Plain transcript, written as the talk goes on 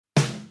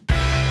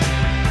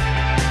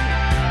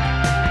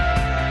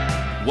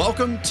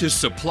Welcome to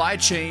Supply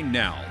Chain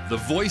Now, the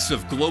voice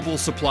of global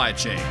supply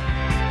chain.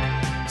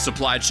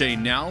 Supply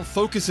Chain Now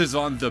focuses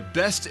on the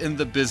best in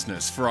the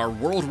business for our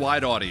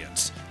worldwide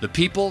audience, the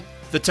people,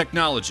 the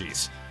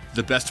technologies,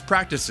 the best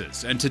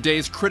practices, and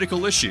today's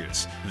critical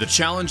issues, the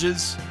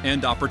challenges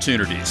and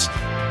opportunities.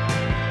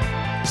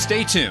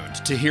 Stay tuned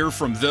to hear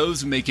from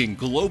those making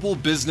global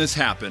business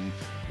happen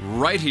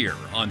right here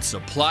on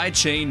Supply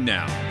Chain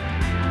Now.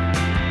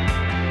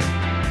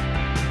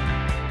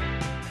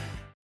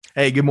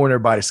 Hey, good morning,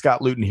 everybody.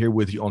 Scott Luton here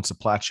with you on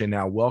Supply Chain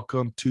Now.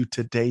 Welcome to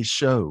today's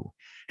show.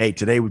 Hey,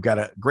 today we've got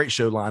a great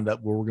show lined up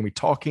where we're going to be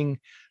talking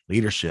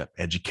leadership,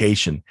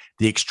 education,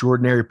 the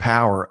extraordinary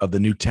power of the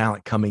new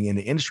talent coming in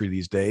the industry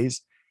these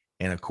days,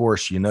 and of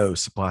course,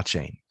 supply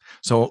chain.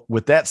 So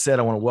with that said,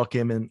 I want to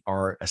welcome in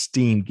our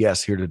esteemed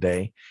guests here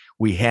today.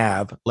 We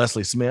have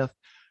Leslie Smith,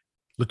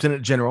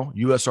 Lieutenant General,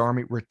 U.S.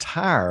 Army,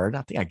 retired.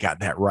 I think I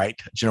got that right,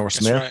 General That's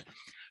Smith. right.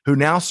 Who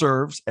now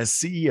serves as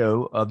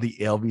CEO of the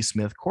LV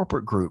Smith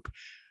Corporate Group.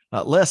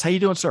 Les, how you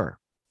doing, sir?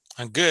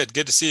 I'm good.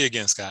 Good to see you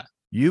again, Scott.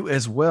 You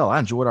as well. I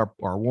enjoyed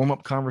our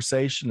warm-up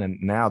conversation, and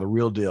now the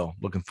real deal.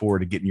 Looking forward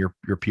to getting your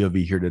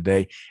POV here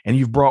today. And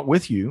you've brought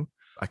with you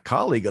a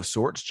colleague of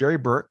sorts, Jerry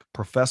Burke,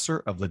 Professor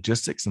of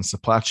Logistics and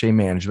Supply Chain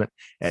Management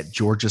at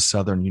Georgia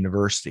Southern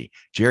University.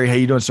 Jerry, how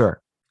you doing, sir?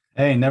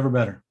 Hey, never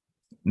better.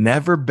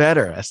 Never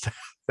better.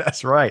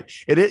 That's right.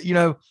 It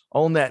is,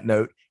 on that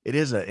note, it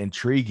is an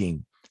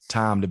intriguing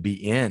time to be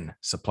in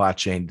supply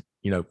chain,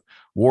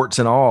 warts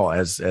and all,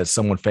 as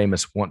someone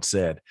famous once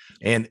said.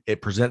 And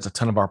it presents a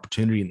ton of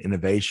opportunity and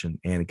innovation.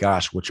 And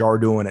gosh, what y'all are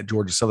doing at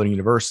Georgia Southern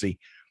University,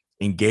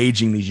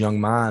 engaging these young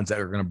minds that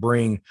are going to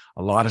bring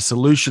a lot of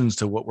solutions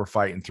to what we're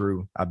fighting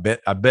through. I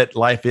bet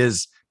life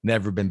is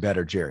never been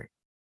better, Jerry.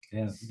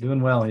 Yeah,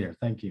 doing well here.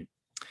 Thank you.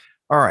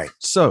 All right.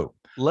 So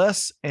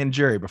Les and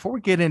Jerry, before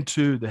we get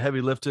into the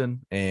heavy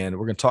lifting, and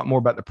we're going to talk more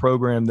about the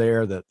program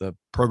there, the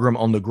program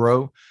on the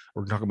grow,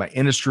 we're going to talk about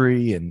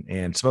industry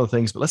and some other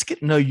things, but let's get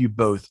to know you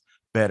both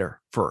better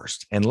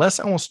first. And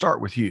Les, I want to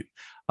start with you. Sure.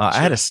 I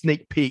had a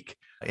sneak peek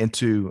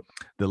into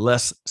the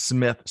Les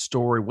Smith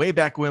story way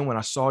back when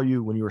I saw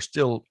you when you were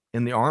still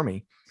in the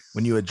Army,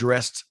 when you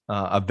addressed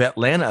a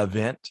Vetlanta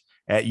event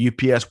at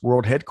UPS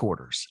World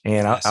Headquarters.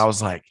 And yes. I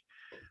was like,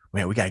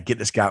 man, we got to get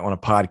this guy on a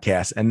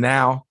podcast. And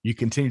now you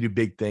continue to do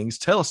big things.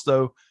 Tell us,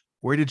 though,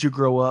 where did you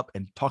grow up,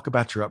 and talk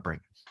about your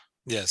upbringing?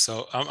 Yeah,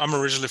 so I'm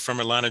originally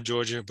from Atlanta,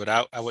 Georgia, but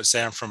I would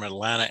say I'm from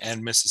Atlanta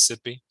and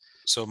Mississippi.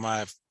 So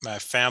my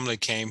family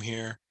came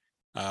here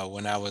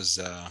when I was,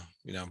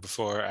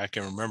 before I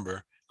can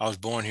remember. I was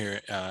born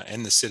here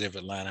in the city of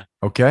Atlanta.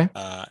 Okay.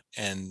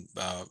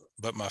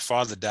 But my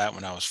father died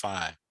when I was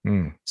 5.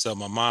 So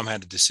my mom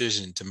had a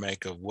decision to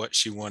make of what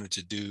she wanted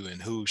to do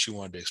and who she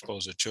wanted to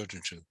expose her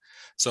children to.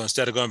 So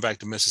instead of going back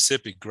to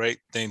Mississippi, great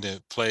thing to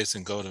place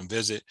and go and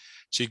visit,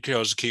 she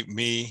chose to keep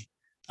me.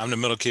 I'm the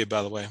middle kid,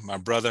 by the way, my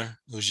brother,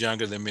 who's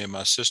younger than me, and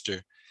my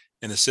sister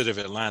in the city of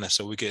Atlanta,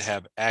 so we could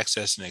have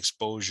access and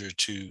exposure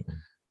to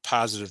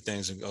positive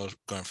things and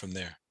going from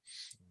there.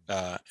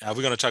 Are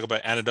we going to talk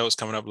about anecdotes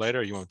coming up later,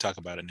 or you want to talk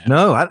about it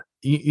now?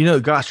 No,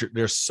 gosh,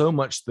 there's so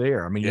much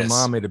there. I mean, Yes. Your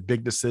mom made a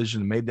big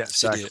decision, made that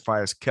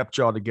sacrifice, kept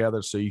y'all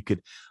together so you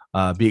could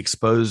be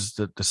exposed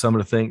to some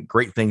of the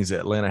great things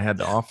that Atlanta had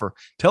to offer.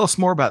 Tell us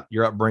more about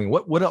your upbringing.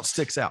 What else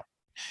sticks out?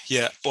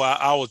 Yeah, well,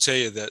 I will tell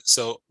you that.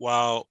 So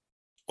while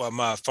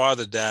my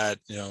father died,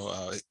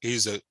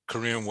 he's a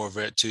Korean War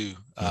vet too.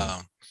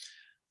 I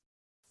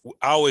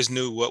always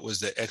knew what was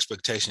the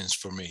expectations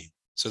for me.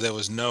 So there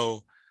was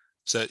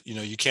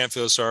you can't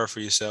feel sorry for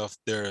yourself.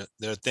 There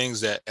are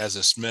things that as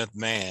a Smith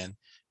man,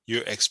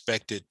 you're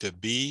expected to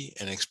be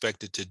and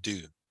expected to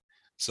do.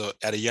 So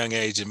at a young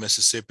age in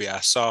Mississippi, I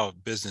saw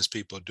business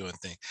people doing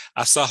things.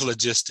 I saw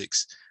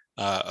logistics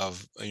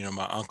of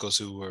my uncles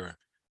who were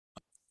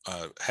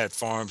had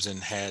farms and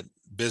had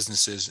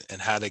businesses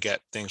and how they got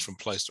things from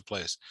place to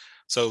place.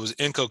 So it was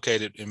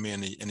inculcated in me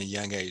in a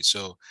young age.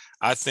 So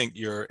I think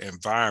your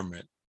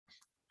environment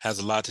has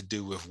a lot to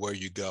do with where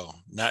you go,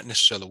 not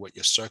necessarily what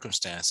your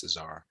circumstances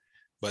are,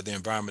 but the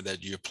environment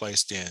that you're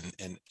placed in,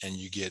 and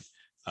you get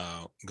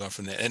going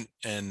from there.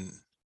 And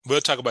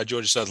we'll talk about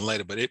Georgia Southern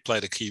later, but it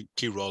played a key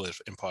role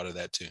in part of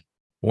that too.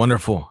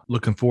 Wonderful.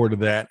 Looking forward to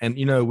that. And,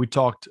 we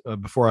talked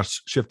before I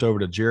shift over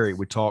to Jerry,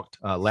 we talked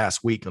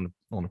last week on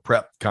the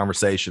prep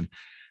conversation,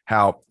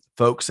 how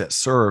folks that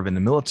serve in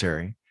the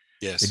military,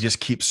 yes, they just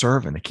keep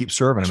serving. They keep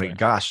serving. That's I mean, right.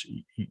 Gosh,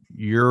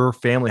 your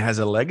family has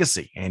a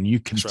legacy and you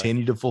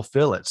continue to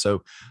fulfill it.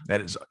 So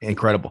that is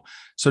incredible.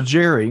 So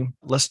Jerry,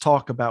 let's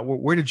talk about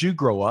where did you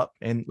grow up,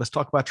 and let's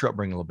talk about your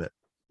upbringing a little bit.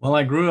 Well,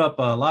 I grew up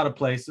a lot of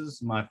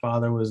places. My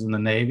father was in the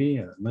Navy,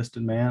 a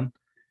enlisted man.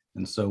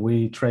 And so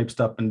we traipsed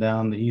up and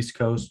down the East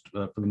Coast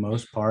for the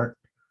most part.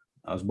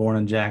 I was born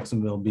in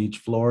Jacksonville Beach,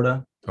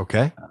 Florida.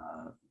 Okay.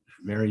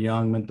 Very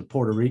young, went to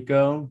Puerto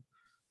Rico,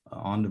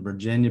 on to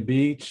Virginia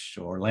Beach,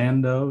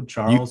 Orlando,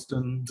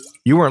 Charleston.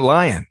 You weren't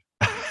lying.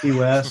 Key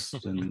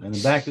West, and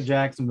then back to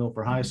Jacksonville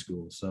for high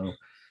school. So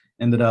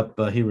ended up,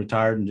 he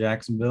retired in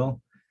Jacksonville,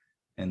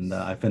 and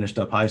I finished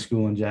up high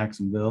school in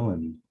Jacksonville,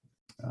 and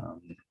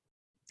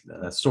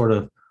That's sort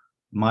of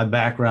my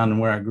background and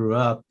where I grew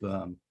up.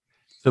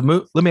 Let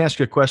me ask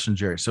you a question,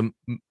 Jerry. So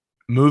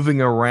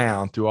moving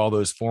around through all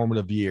those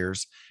formative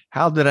years,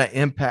 how did I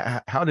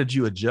impact? How did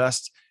you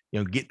adjust?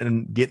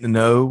 Getting to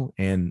know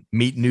and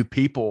meet new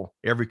people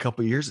every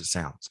couple of years. It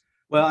sounds.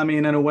 Well, I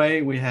mean, in a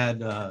way, we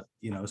had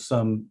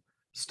some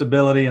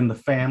stability in the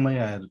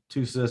family. I had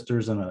 2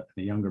 sisters and a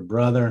younger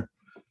brother,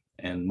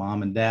 and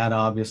mom and dad,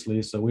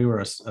 obviously. So we were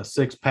a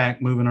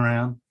 6-pack moving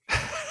around,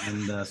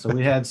 and so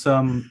we had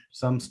some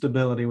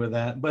stability with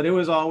that. But it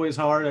was always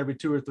hard. Every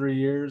 2 or 3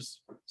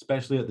 years,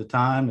 especially at the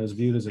time, it was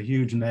viewed as a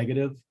huge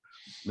negative,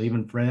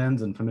 leaving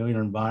friends and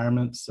familiar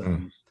environments.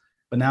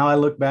 But now I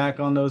look back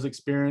on those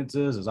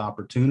experiences as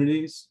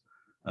opportunities,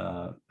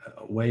 a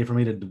way for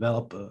me to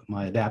develop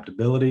my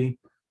adaptability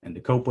and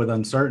to cope with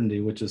uncertainty,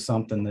 which is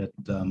something that,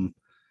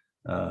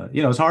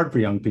 it's hard for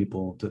young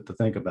people to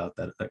think about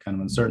that kind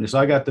of uncertainty. So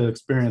I got to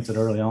experience it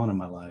early on in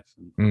my life.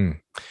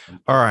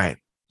 All right.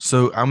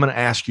 So I'm going to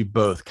ask you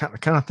both,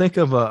 kind of think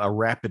of a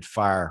rapid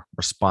fire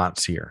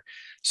response here.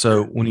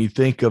 So when you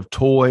think of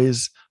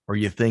toys or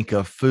you think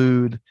of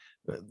food,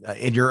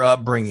 in your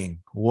upbringing,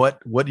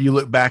 what do you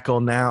look back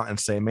on now and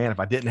say, man, if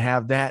I didn't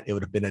have that, it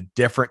would have been a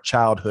different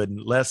childhood?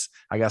 And Les,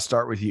 I got to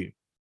start with you.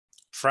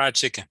 Fried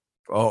chicken.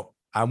 Oh,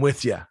 I'm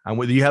with you.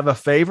 You have a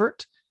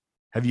favorite?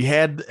 Have you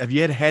had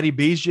Hattie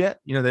B's yet?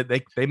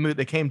 They moved.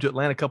 They came to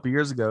Atlanta a couple of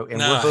years ago. And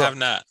no, I have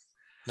not.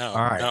 No. All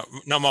right.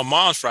 No, my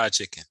mom's fried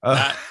chicken.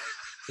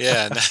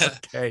 Yeah.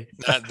 Okay.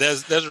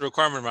 There's a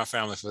requirement in my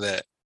family for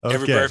that. Okay.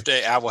 Every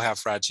birthday, I will have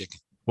fried chicken.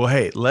 Well,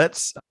 hey,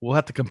 we'll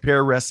have to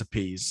compare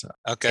recipes.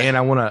 Okay. And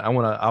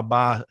I'll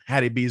buy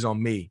Hattie B's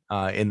on me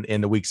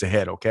in the weeks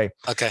ahead. Okay.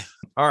 Okay.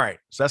 All right.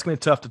 So that's going to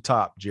be tough to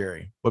top,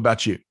 Jerry. What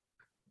about you?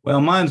 Well,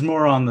 mine's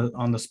more on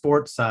the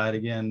sports side.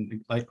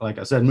 Again, like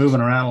I said,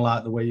 moving around a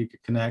lot, the way you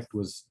could connect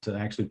was to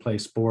actually play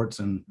sports.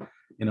 And,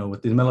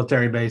 with the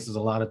military bases,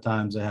 a lot of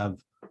times they have,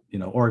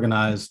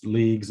 organized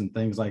leagues and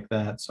things like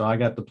that. So I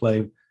got to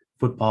play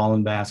football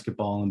and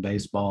basketball and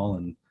baseball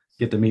and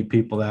get to meet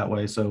people that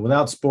way. So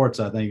without sports,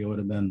 I think it would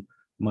have been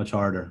much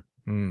harder.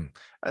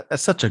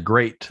 That's such a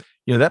great,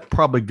 that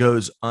probably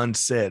goes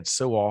unsaid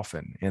so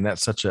often. And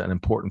that's such an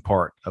important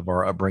part of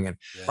our upbringing.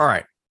 Yeah. All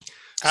right.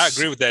 I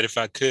agree with that. If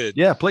I could,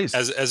 yeah, please.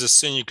 As a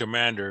senior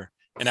commander,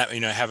 and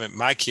having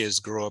my kids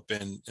grow up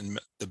in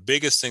the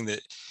biggest thing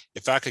that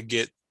if I could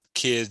get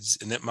kids,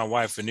 and that my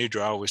wife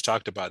Anidra always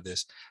talked about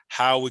this,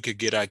 how we could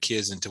get our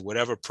kids into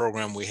whatever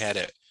program we had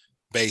at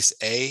base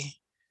A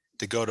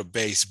to go to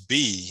base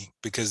B,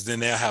 because then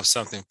they'll have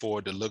something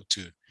forward to look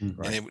to,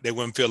 right. And they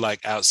wouldn't feel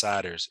like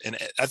outsiders. And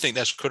I think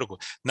that's critical,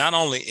 not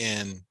only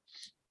in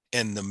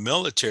the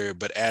military,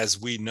 but as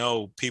we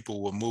know,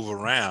 people will move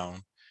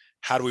around.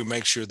 How do we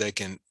make sure they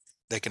can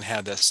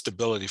have that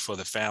stability for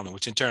the family,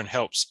 which in turn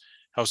helps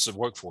the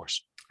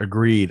workforce?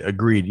 Agreed.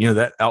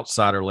 That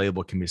outsider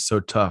label can be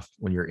so tough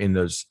when you're in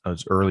those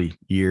early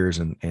years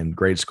and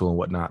grade school and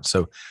whatnot.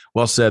 So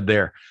well said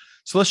there.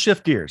 So let's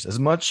shift gears. As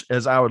much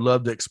as I would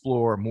love to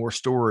explore more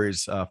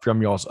stories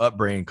from y'all's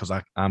upbringing, because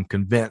I'm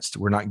convinced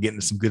we're not getting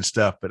to some good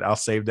stuff, but I'll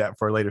save that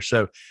for a later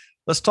show.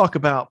 Let's talk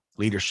about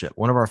leadership,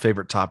 one of our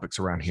favorite topics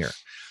around here.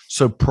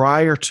 So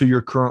prior to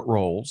your current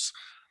roles,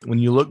 when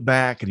you look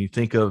back and you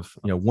think of,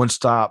 one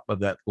stop of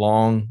that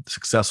long,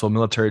 successful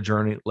military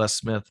journey, Les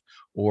Smith,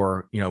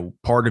 or,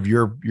 part of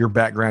your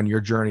background,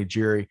 your journey,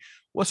 Jerry,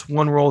 what's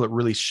one role that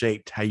really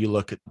shaped how you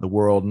look at the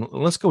world? And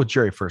let's go with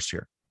Jerry first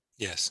here.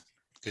 Yes.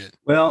 Good.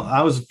 Well,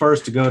 I was the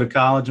first to go to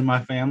college in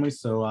my family,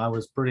 so I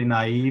was pretty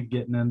naive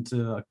getting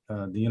into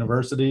the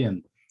university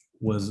and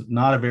was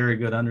not a very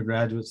good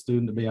undergraduate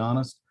student, to be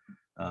honest,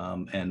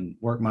 and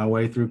worked my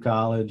way through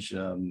college,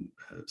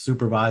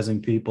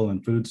 supervising people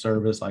in food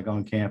service, like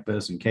on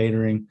campus and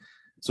catering.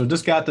 So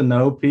just got to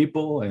know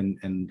people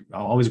and I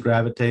always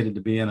gravitated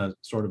to be in a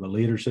sort of a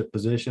leadership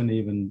position,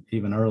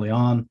 even early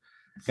on.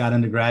 Got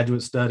into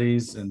graduate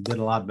studies and did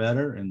a lot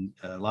better, and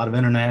a lot of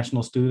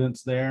international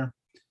students there.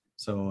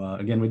 So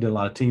again, we did a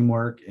lot of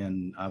teamwork,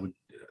 and I would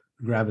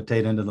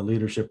gravitate into the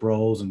leadership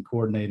roles and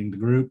coordinating the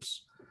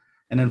groups.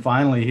 And then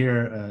finally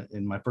here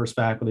in my first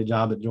faculty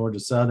job at Georgia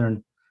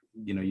Southern,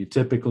 you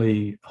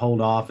typically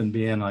hold off and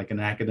being like an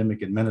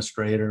academic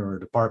administrator or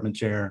department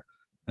chair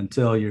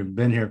until you've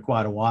been here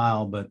quite a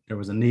while. But there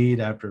was a need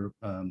after,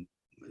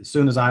 as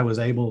soon as I was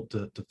able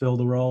to fill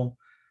the role,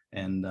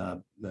 and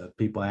the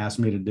people asked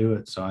me to do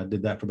it. So I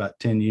did that for about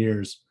 10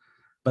 years.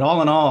 But all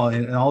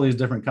in all these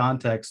different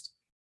contexts,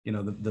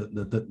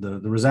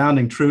 the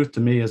resounding truth to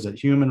me is that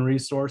human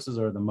resources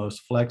are the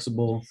most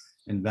flexible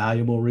and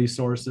valuable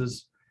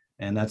resources.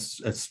 And that's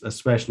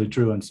especially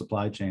true in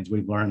supply chains.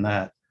 We've learned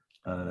that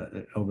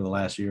over the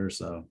last year or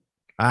so.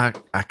 I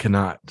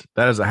cannot.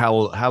 That is a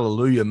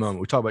hallelujah moment.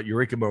 We talk about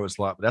eureka moments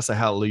a lot, but that's a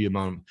hallelujah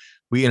moment.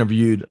 We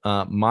interviewed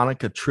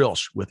Monica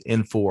Trilsch with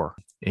N4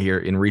 here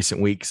in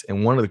recent weeks.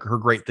 And one of her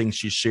great things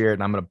she shared,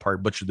 and I'm going to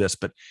probably butcher this,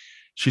 but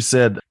she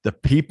said, the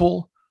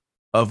people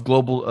have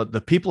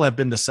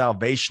been the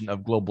salvation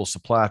of global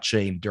supply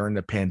chain during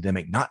the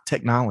pandemic, not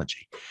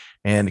technology.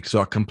 And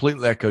so I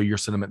completely echo your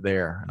sentiment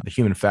there. The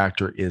human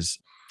factor is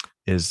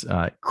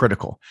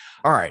critical.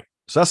 All right.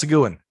 So that's a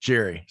good one,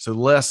 Jerry. So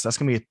Les, that's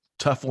going to be a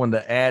tough one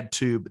to add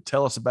to, but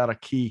tell us about a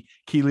key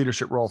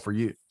leadership role for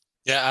you.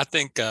 Yeah, I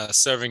think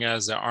serving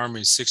as the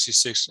Army's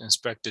 66th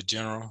Inspector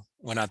General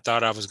when I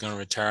thought I was going to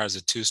retire as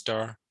a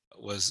 2-star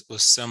was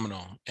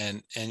seminal.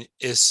 And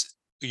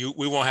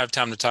we won't have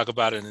time to talk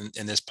about it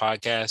in this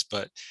podcast,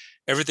 but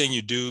everything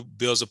you do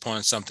builds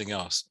upon something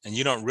else. And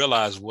you don't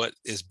realize what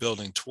is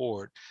building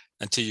toward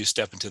until you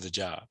step into the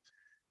job.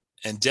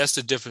 And just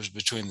the difference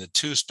between the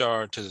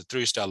 2-star to the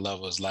 3-star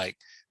level is like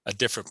a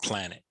different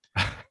planet.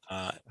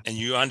 And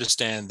you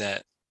understand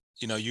that,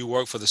 you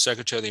work for the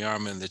Secretary of the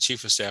Army and the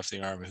Chief of Staff of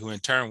the Army, who in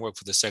turn work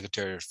for the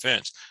Secretary of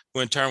Defense, who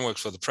in turn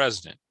works for the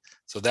President.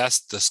 So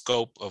that's the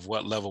scope of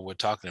what level we're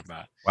talking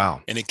about.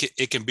 Wow. And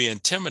it can be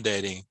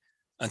intimidating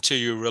until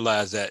you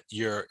realize that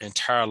your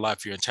entire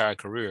life, your entire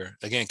career,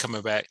 again,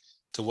 coming back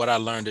to what I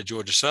learned at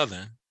Georgia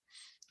Southern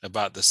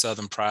about the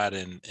Southern pride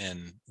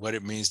and what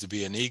it means to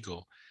be an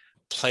Eagle,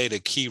 played a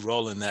key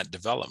role in that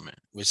development,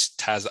 which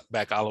ties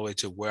back all the way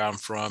to where I'm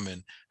from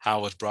and how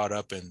I was brought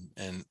up,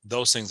 and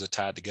those things are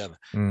tied together.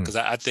 Because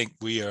I think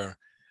we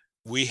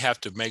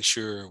have to make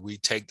sure we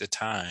take the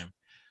time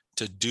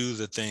to do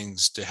the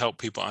things to help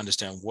people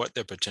understand what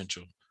their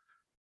potential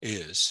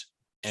is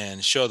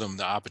and show them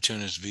the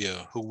opportunities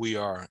via who we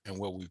are and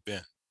where we've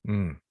been.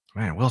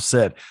 Man, well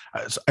said.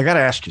 So I got to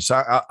ask you. So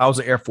I was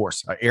an Air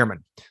Force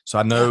airman, so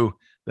I know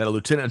that a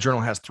lieutenant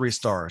general has 3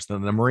 stars. The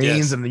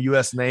Marines and the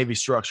U.S. Navy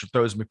structure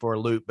throws me for a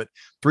loop, but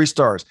 3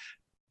 stars.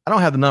 I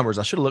don't have the numbers.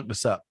 I should have looked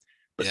this up.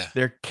 But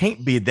there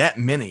can't be that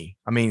many.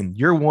 I mean,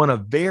 you're one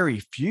of very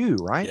few,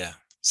 right? Yeah.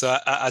 So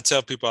I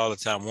tell people all the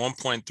time,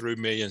 1.3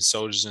 million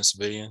soldiers and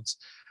civilians,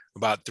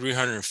 about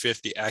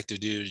 350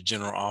 active duty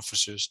general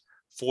officers.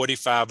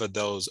 45 of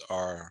those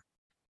are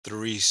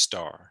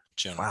 3-star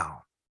general.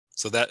 Wow.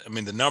 So the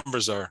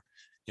numbers are,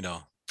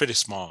 pretty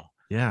small.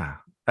 Yeah.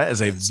 That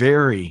is a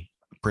very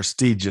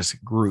prestigious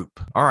group.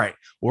 All right.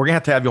 Well, we're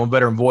going to have you on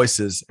Veteran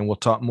Voices, and we'll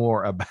talk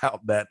more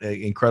about that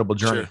incredible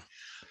journey. Sure.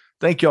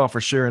 Thank you all for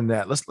sharing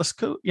that. Let's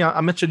go.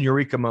 I mentioned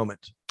Eureka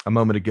moment a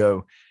moment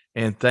ago,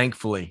 and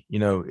thankfully,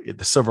 the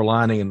silver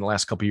lining in the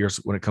last couple of years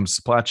when it comes to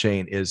supply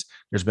chain is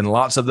there's been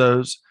lots of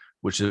those,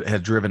 which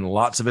has driven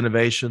lots of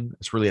innovation.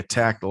 It's really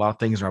attacked a lot of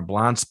things in our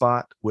blind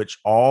spot, which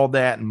all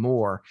that and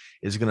more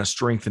is going to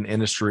strengthen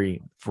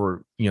industry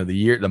for,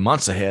 the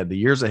months ahead, the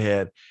years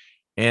ahead,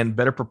 and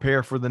better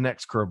prepare for the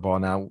next curveball.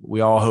 Now,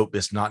 we all hope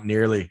it's not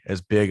nearly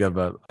as big of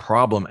a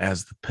problem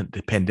as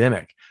the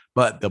pandemic,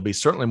 but there'll be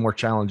certainly more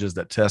challenges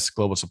that test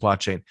global supply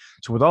chain.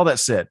 So with all that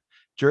said,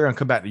 Jerry, I'll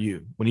come back to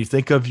you. When you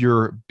think of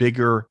your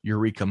bigger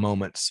Eureka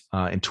moments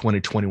in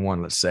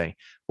 2021, let's say,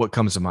 what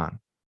comes to mind?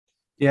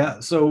 Yeah.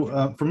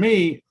 So for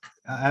me,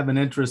 I have an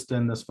interest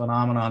in this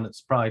phenomenon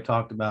that's probably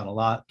talked about a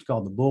lot. It's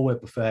called the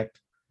bullwhip effect.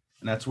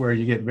 And that's where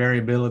you get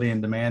variability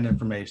in demand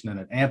information, and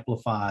it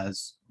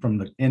amplifies from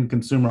the end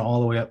consumer all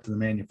the way up to the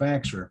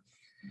manufacturer.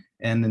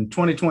 And in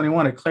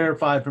 2021, it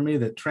clarified for me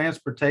that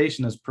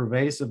transportation is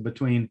pervasive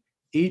between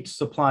each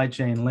supply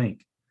chain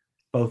link,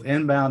 both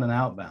inbound and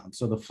outbound.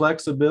 So the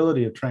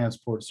flexibility of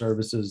transport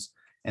services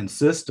and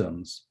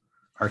systems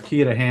are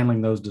key to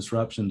handling those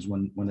disruptions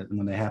when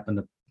they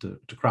happen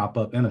to crop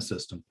up in a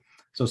system.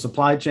 So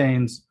supply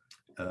chains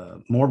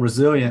more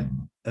resilient,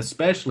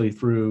 especially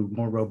through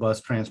more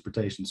robust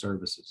transportation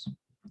services.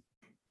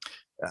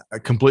 I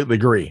completely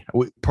agree.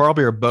 We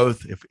probably are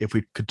both. If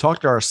we could talk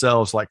to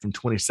ourselves like from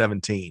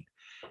 2017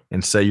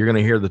 and say, you're going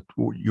to hear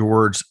your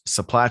words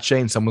supply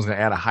chain, someone's going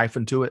to add a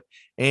hyphen to it,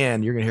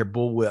 and you're going to hear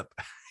bullwhip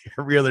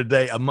every other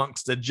day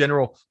amongst the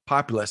general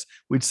populace,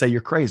 we'd say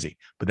you're crazy.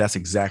 But that's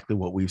exactly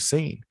what we've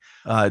seen.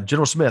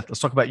 General Smith,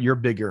 let's talk about your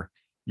bigger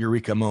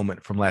Eureka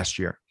moment from last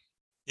year.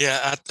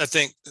 Yeah, I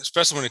think,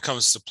 especially when it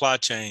comes to supply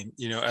chain,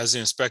 as the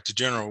Inspector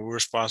General, we're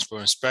responsible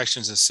for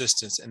inspections,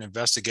 assistance, and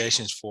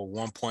investigations for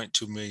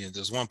 1.2 million.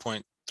 There's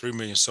 1.3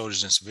 million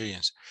soldiers and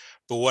civilians.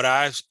 But what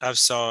I've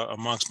saw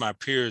amongst my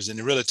peers, and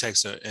it really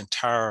takes an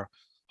entire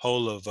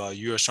whole of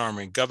U.S.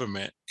 Army and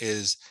government,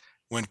 is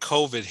when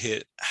COVID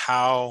hit,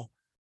 how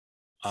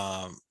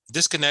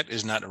disconnect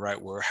is not the right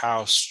word,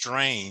 how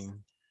strained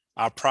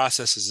our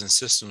processes and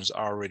systems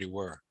already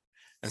were.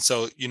 And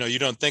so, you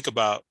don't think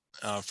about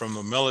from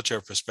a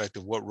military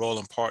perspective, what role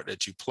and part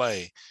that you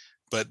play,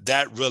 but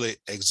that really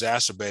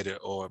exacerbated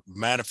or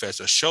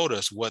manifested or showed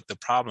us what the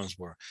problems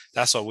were.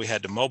 That's why we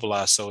had to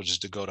mobilize soldiers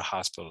to go to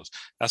hospitals.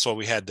 That's why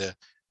we had the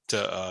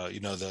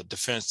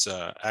Defense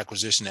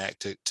Acquisition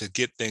Act to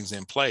get things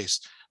in place.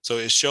 So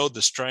it showed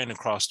the strain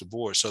across the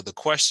board. So the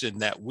question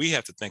that we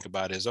have to think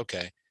about is,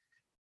 okay,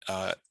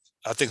 I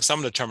think some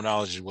of the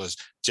terminology was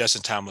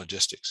just-in-time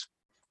logistics,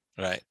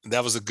 right?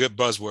 That was a good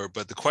buzzword,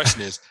 but the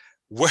question is,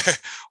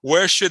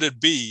 where should it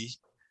be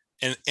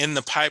in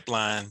the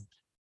pipeline?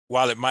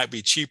 While it might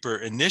be cheaper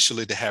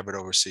initially to have it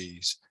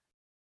overseas,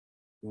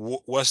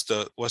 what's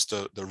the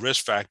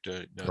risk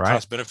factor,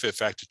 cost benefit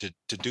factor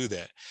to do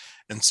that?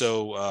 And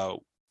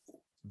so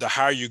the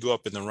higher you go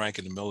up in the rank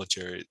in the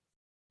military,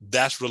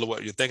 that's really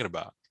what you're thinking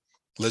about.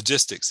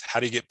 logistics. How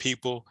do you get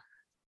people,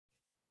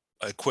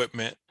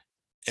 equipment,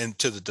 and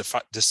to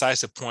the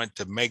decisive point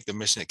to make the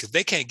mission? Because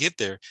they can't get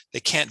there, they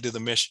can't do the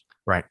mission.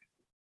 Right.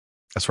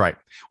 That's right.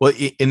 Well,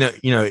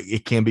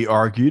 it can be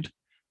argued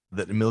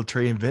that the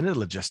military invented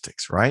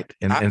logistics, right?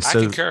 I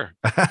So, concur.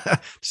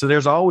 so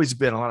there's always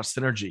been a lot of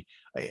synergy.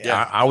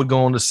 Yeah. I would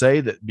go on to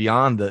say that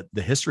beyond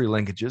the history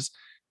linkages,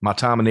 my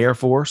time in the Air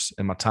Force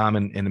and my time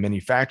in the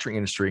manufacturing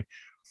industry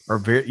are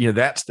very,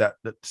 that's that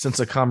sense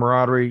of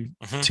camaraderie,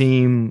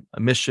 team, a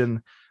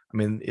mission. I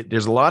mean,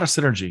 there's a lot of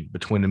synergy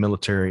between the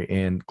military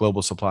and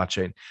global supply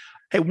chain.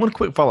 Hey, one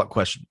quick follow-up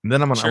question, and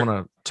then I'm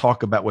gonna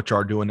talk about what you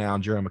are doing now.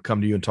 And Jerry, I'm gonna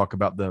come to you and talk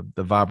about the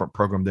Vibrant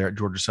program there at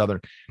Georgia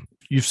Southern.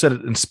 You've said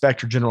it,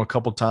 Inspector General, a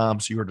couple of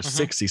times. You were the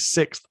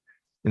 66th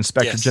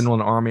Inspector General in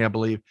the Army, I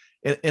believe.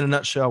 In a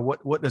nutshell,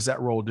 what does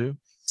that role do?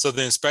 So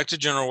the Inspector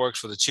General works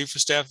for the Chief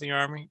of Staff of the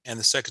Army and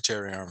the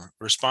Secretary of the Army,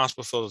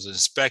 responsible for those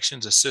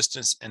inspections,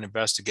 assistance, and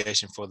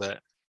investigation for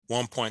that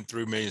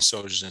 1.3 million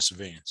soldiers and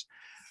civilians.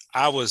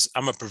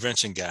 I'm a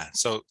prevention guy.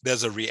 So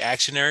there's a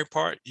reactionary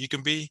part you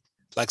can be.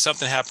 Like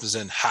something happens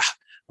and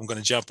I'm going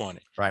to jump on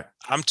it. Right.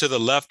 I'm to the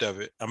left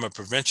of it. I'm a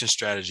prevention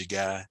strategy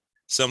guy,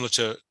 similar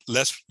to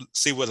let's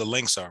see where the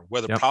links are,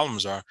 where the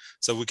problems are,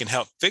 so we can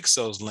help fix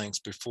those links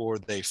before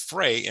they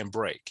fray and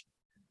break.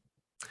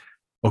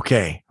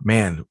 Okay,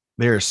 man,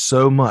 there's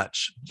so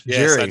much. Yes,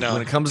 Jerry, I know.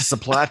 when it comes to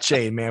supply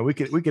chain, man, we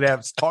could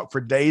have talk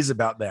for days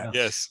about that.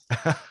 Yes.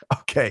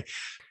 Okay.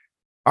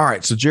 All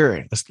right. So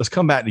Jerry, let's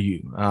come back to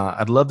you.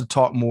 I'd love to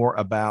talk more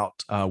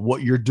about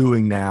what you're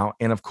doing now.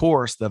 And of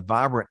course, the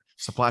Vibrant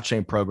Supply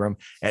Chain program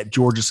at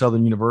Georgia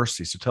Southern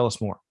University. So tell us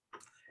more.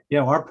 Yeah,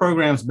 well, our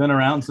program's been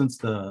around since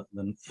the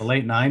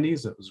late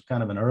 90s. It was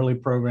kind of an early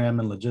program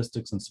in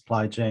logistics and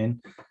supply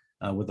chain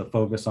with a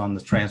focus on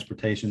the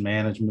transportation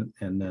management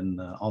and then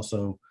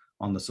also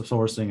on the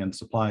sourcing and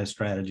supply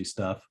strategy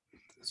stuff.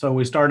 So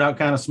we started out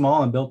kind of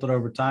small and built it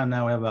over time.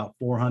 Now we have about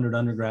 400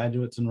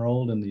 undergraduates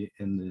enrolled in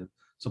the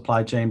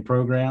supply chain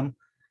program.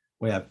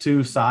 We have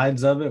two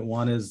sides of it.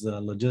 One is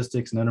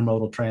logistics and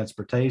intermodal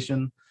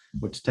transportation,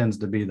 which tends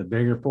to be the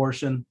bigger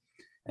portion.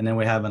 And then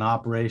we have an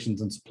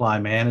operations and supply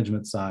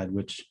management side,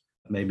 which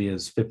maybe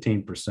is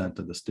 15%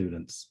 of the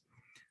students.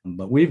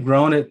 But we've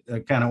grown it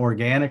kind of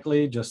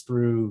organically just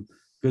through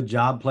good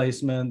job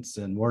placements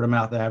and word of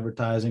mouth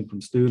advertising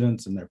from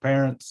students and their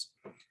parents.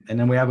 And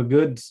then we have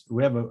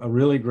a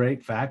really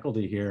great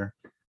faculty here,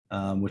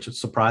 which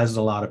surprises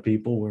a lot of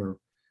people. We're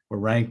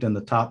ranked in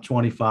the top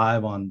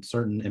 25 on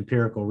certain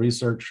empirical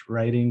research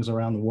ratings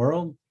around the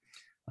world.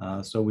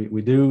 So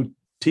we do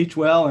teach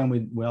well, and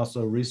we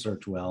also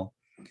research well.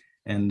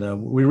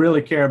 And we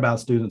really care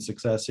about student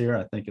success here.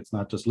 I think it's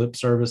not just lip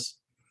service.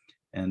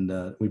 And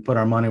we put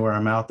our money where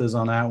our mouth is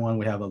on that one.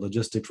 We have a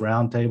logistics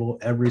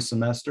roundtable every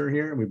semester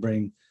here. We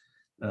bring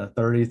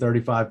 30,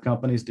 35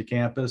 companies to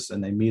campus,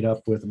 and they meet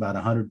up with about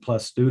 100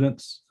 plus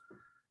students.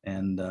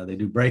 And they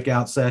do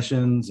breakout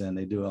sessions, and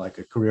they do like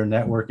a career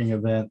networking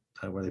event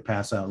where they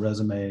pass out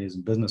resumes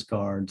and business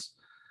cards.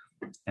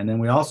 And then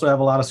we also have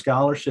a lot of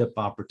scholarship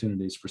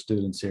opportunities for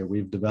students here.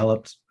 We've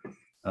developed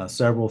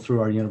several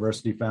through our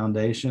university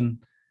foundation.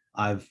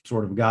 I've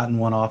sort of gotten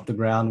one off the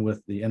ground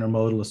with the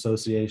Intermodal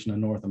Association of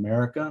North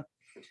America,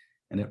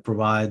 and it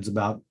provides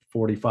about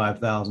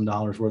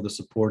 $45,000 worth of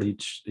support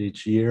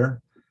each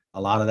year. A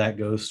lot of that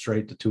goes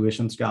straight to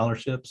tuition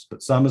scholarships,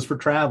 but some is for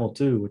travel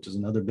too, which is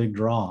another big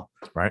draw.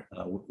 Right.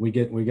 We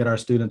get our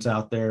students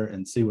out there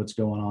and see what's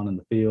going on in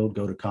the field,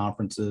 go to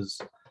conferences.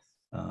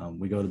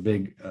 We go to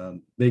big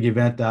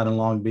event out in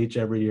Long Beach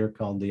every year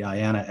called the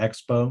IANA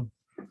Expo,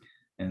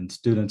 and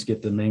students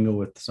get to mingle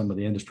with some of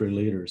the industry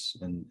leaders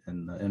in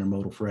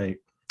intermodal freight.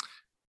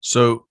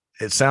 So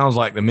it sounds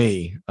like to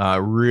me,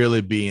 really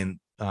being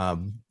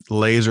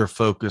laser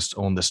focused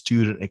on the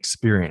student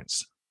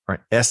experience. Right,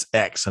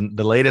 SX and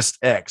the latest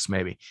X,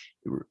 maybe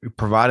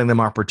providing them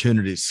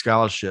opportunities,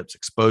 scholarships,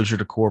 exposure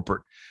to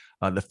corporate,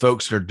 the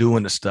folks that are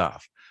doing the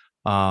stuff,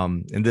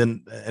 and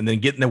then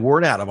getting the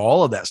word out of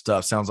all of that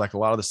stuff sounds like a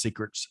lot of the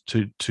secrets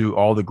to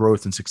all the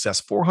growth and success.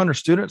 400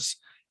 students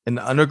in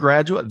the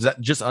undergraduate. Is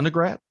that just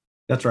undergrad?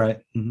 That's right.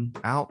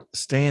 Mm-hmm.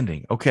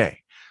 Outstanding. Okay,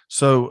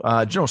 so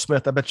General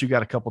Smith, I bet you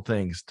got a couple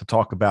things to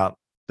talk about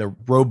the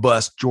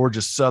robust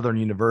Georgia Southern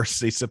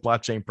University supply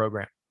chain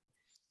program.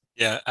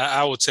 Yeah,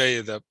 I will tell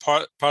you that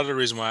part of the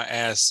reason why I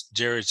asked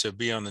Jerry to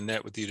be on the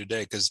net with you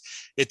today, because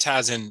it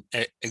ties in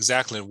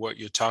exactly what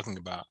you're talking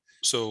about.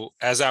 So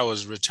as I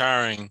was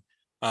retiring,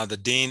 the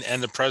dean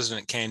and the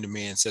president came to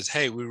me and says,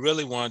 hey, we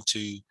really want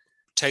to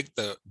take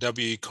the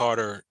W.E.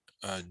 Carter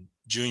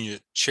Jr.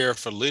 Chair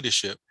for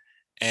Leadership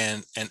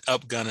and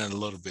upgun it a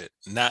little bit.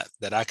 Not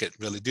that I could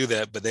really do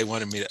that, but they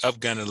wanted me to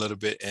upgun it a little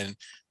bit and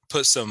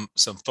put some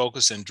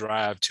focus and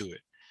drive to it.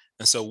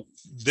 And so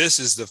this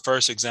is the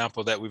first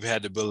example that we've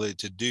had the ability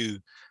to do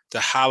to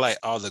highlight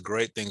all the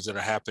great things that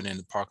are happening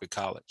in Parker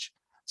College.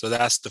 So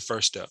that's the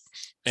first step.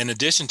 In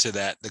addition to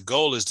that, the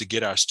goal is to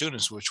get our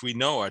students, which we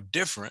know are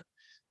different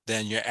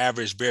than your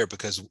average bear,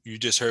 because you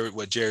just heard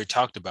what Jerry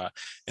talked about,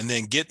 and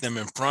then get them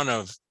in front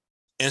of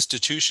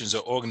institutions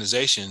or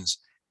organizations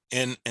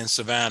in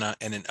Savannah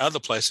and in other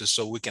places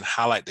so we can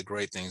highlight the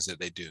great things that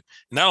they do.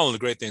 Not only the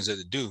great things that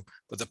they do,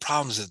 but the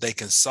problems that they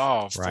can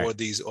solve for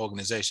these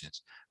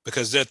organizations,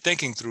 because they're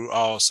thinking through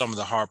some of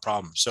the hard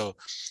problems. So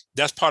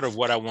that's part of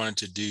what I wanted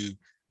to do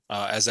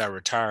as I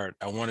retired.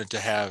 I wanted to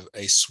have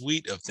a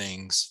suite of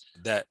things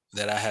that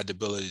I had the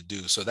ability to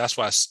do. So that's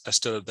why I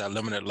stood up that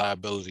limited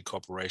liability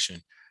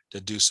corporation to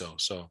do so.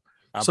 So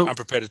I'm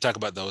prepared to talk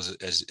about those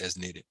as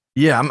needed.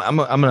 Yeah, I'm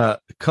going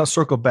to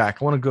circle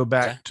back. I want to go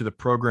back to the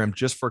program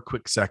just for a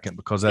quick second,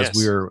 because as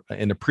we were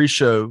in the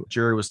pre-show,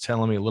 Jerry was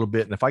telling me a little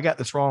bit, and if I got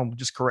this wrong,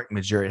 just correct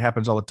me, Jerry. It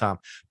happens all the time.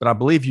 But I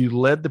believe you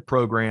led the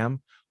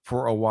program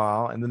for a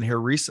while, and then here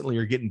recently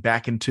you're getting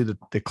back into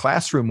the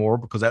classroom more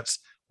because that's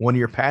one of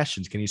your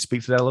passions. Can you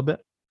speak to that a little bit?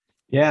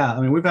 Yeah,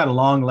 I mean, we've had a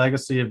long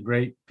legacy of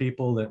great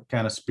people that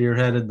kind of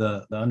spearheaded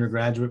the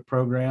undergraduate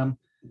program.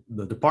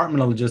 The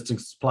Department of Logistics and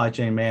Supply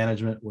Chain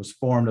Management was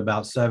formed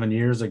about 7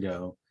 years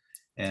ago,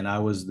 and I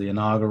was the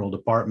inaugural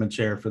department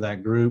chair for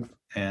that group,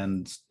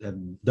 and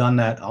have done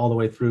that all the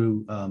way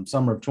through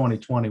summer of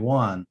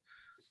 2021.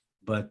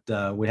 But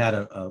we had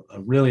a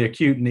really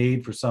acute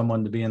need for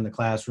someone to be in the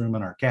classroom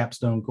in our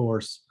capstone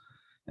course,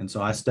 and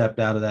so I stepped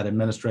out of that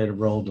administrative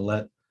role to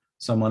let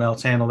someone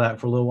else handle that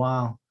for a little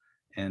while,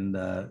 and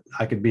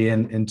I could be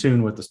in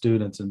tune with the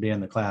students and be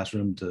in the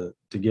classroom to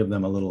give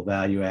them a little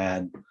value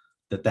add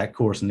that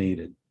course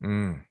needed.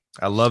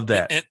 I love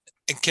that.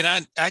 And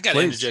can I got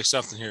to interject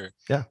something here.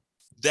 Yeah.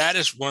 That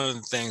is one of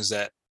the things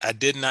that I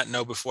did not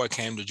know before I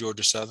came to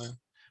Georgia Southern,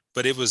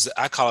 but it was,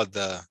 I call it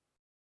the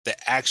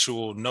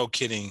actual, no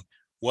kidding,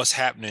 what's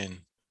happening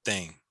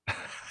thing.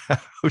 I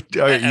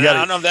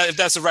don't know if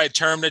that's the right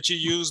term that you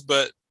use,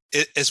 but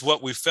it's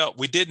what we felt.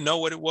 We didn't know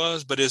what it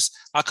was, but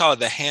I call it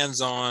the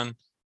hands-on,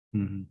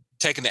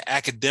 taking the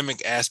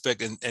academic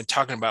aspect and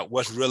talking about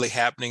what's really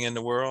happening in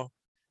the world,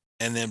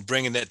 and then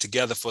bringing that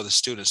together for the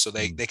students so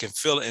they can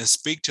feel it and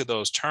speak to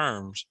those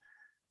terms.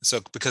 So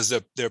because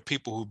there are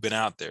people who've been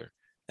out there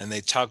and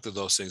they talk to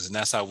those things, and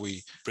that's how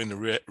we bring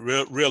the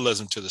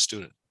realism to the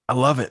student. I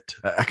love it.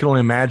 I can only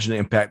imagine the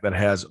impact that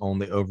has on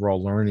the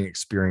overall learning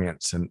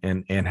experience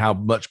and how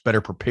much better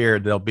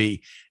prepared they'll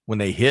be when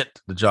they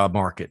hit the job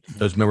market,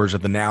 those members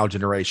of the now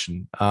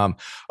generation.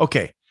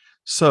 Okay.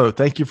 So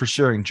thank you for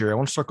sharing, Jerry. I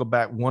want to circle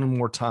back one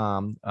more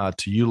time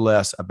to you,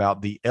 Les,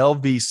 about the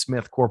LV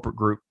Smith Corporate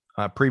Group.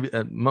 A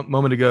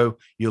moment ago,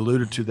 you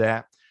alluded to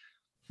that.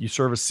 You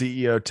serve as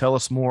CEO. Tell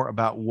us more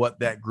about what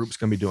that group's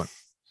going to be doing.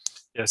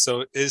 Yeah,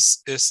 so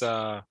it's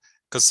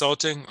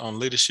consulting on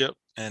leadership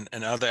and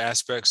other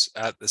aspects.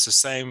 It's the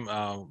same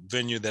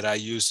venue that I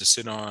use to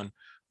sit on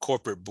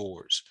corporate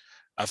boards.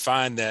 I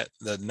find that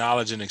the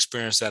knowledge and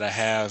experience that I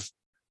have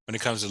when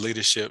it comes to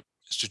leadership,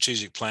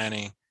 strategic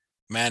planning,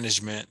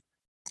 management,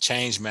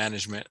 change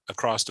management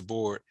across the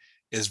board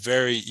is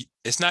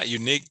it's not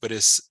unique, but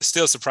it's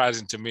still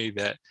surprising to me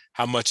that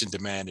how much in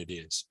demand it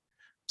is.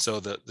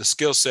 So the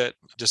skill set,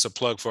 just a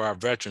plug for our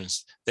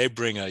veterans, they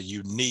bring a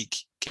unique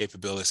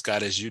capability,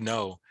 Scott, as you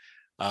know,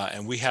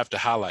 and we have to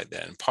highlight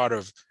that. And part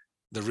of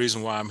the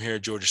reason why I'm here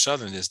at Georgia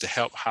Southern is to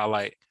help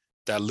highlight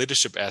that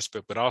leadership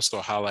aspect, but also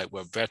highlight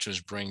what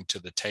veterans bring to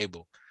the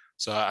table.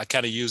 So I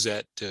kind of use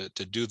that to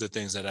do the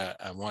things that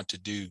I want to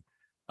do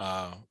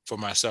for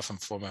myself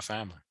and for my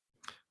family.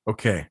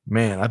 Okay,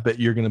 man, I bet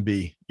you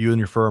and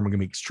your firm are going to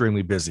be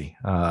extremely busy.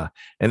 And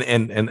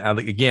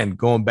again,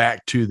 going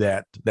back to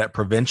that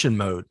prevention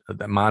mode,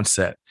 that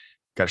mindset,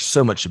 got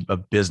so much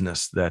of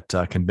business that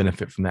can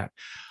benefit from that.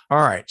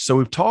 All right, so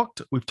we've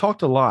talked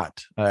a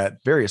lot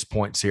at various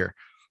points here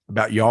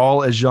about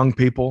y'all as young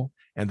people,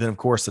 and then of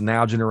course the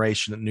now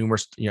generation,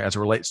 numerous, as it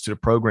relates to the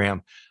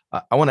program.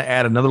 I want to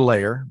add another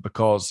layer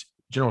because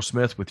General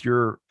Smith, with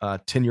your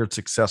tenured,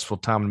 successful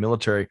time in the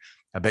military,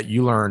 I bet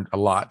you learned a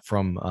lot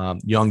from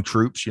young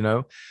troops,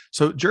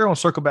 So, Jerry, I'll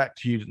circle back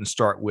to you and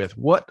start with,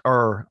 what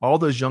are all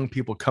those young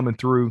people coming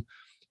through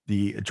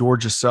the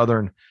Georgia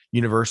Southern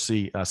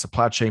University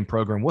supply chain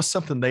program? What's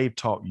something they've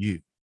taught you?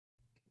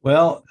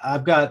 Well,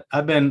 I've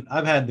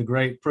had the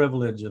great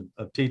privilege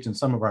of teaching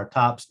some of our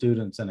top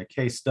students in a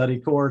case study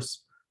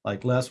course,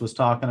 like Les was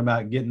talking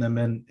about, getting them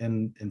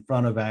in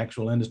front of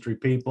actual industry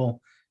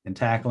people and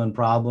tackling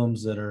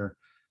problems that are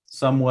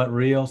somewhat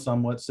real,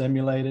 somewhat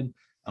simulated.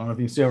 I don't know if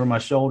you can see over my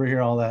shoulder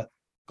here, all that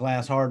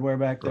glass hardware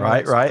back there.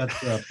 Right.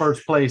 That's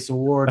first place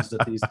awards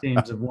that these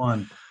teams have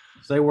won.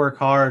 So they work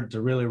hard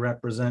to really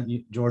represent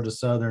Georgia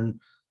Southern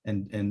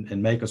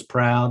and make us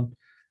proud.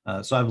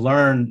 So I've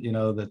learned,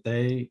 that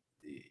they,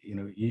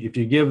 if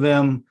you give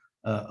them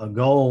a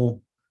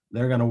goal,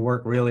 they're going to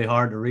work really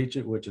hard to reach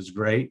it, which is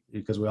great,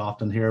 because we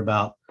often hear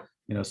about,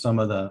 some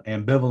of the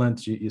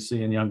ambivalence you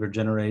see in younger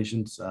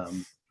generations.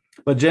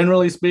 But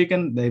generally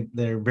speaking,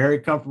 they're very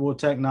comfortable with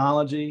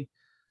technology.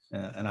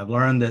 And I've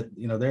learned that,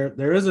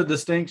 there is a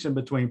distinction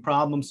between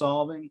problem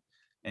solving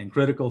and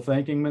critical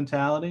thinking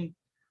mentality.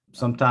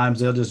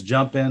 Sometimes they'll just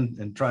jump in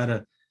and try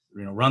to,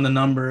 run the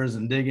numbers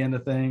and dig into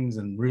things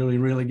and really,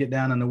 really get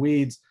down in the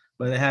weeds,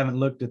 but they haven't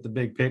looked at the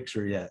big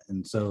picture yet.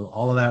 And so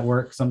all of that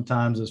work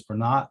sometimes is for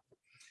naught.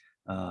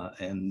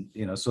 And,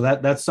 so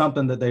that's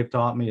something that they've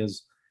taught me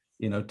is,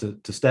 to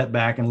step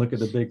back and look at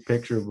the big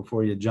picture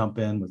before you jump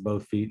in with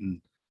both feet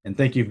and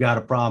think you've got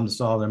a problem to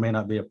solve. There may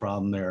not be a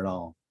problem there at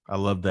all. I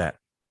love that.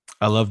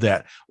 I love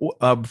that.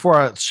 Before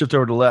I shift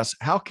over to Les,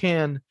 how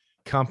can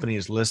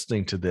companies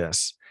listening to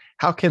this,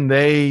 how can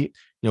they,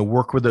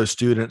 work with those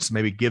students,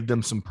 maybe give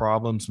them some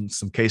problems and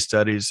some case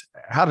studies?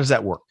 How does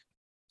that work?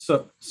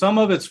 So some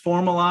of it's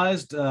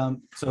formalized. So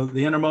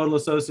the Intermodal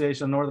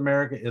Association of North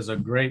America is a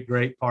great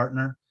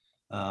partner.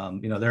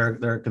 They're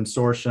a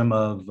consortium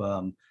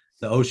of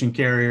the ocean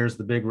carriers,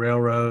 the big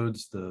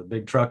railroads, the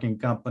big trucking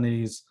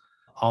companies,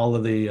 all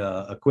of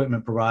the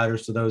equipment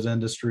providers to those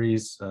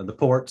industries, the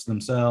ports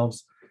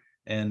themselves.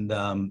 And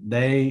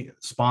they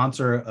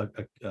sponsor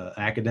a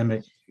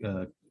academic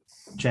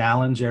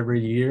challenge every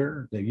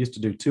year. They used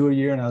to do 2 a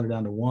year, now they're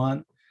down to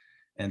 1.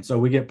 And so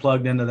we get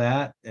plugged into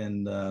that,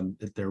 and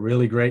they're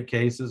really great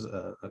cases.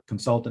 A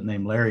consultant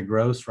named Larry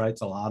Gross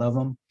writes a lot of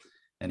them,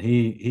 and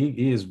he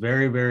is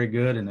very, very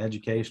good and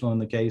educational in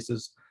the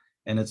cases.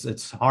 And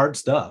it's hard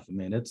stuff. I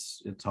mean,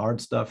 it's hard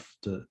stuff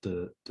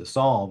to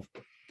solve,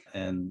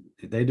 and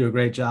they do a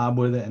great job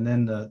with it. And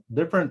then the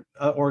different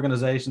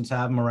organizations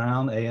have them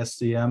around.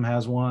 ASCM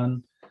has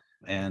one,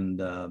 and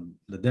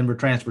the Denver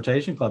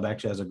Transportation Club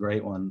actually has a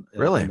great one.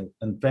 Really?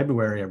 In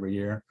February every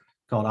year,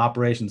 called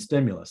Operation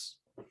Stimulus.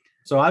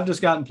 So I've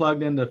just gotten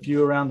plugged into a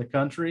few around the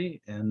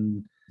country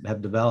and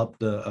have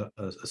developed a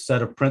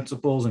set of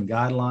principles and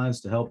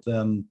guidelines to help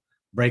them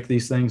break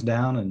these things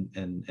down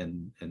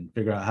and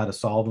figure out how to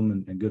solve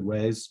them in good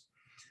ways.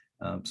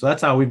 So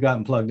that's how we've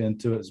gotten plugged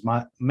into it. It's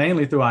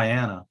mainly through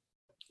IANA.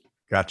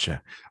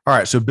 Gotcha. All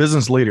right. So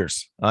business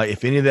leaders,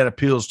 if any of that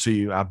appeals to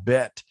you, I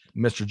bet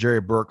Mr.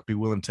 Jerry Burke would be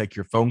willing to take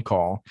your phone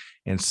call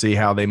and see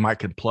how they might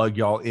could plug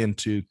y'all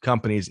into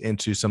companies,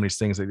 into some of these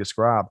things they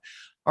describe.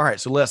 All right.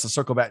 So let's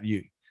circle back to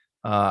you.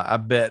 I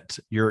bet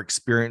your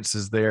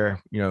experiences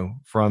there,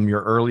 from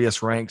your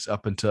earliest ranks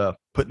up into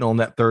putting on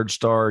that 3rd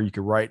star, you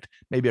could write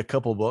maybe a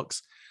couple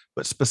books,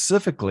 but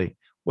specifically,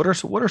 what are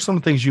some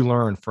of the things you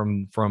learned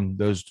from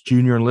those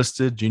junior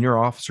enlisted, junior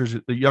officers,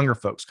 the younger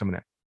folks coming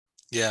in?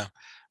 Yeah,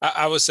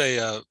 I would say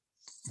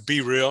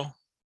be real,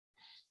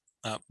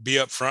 be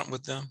upfront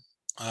with them,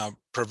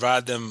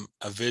 provide them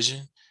a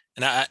vision,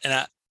 and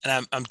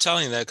I'm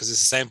telling you that because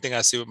it's the same thing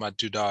I see with my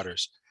 2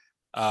 daughters,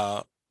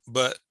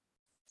 but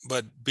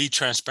be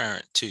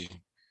transparent too.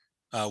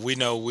 We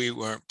know we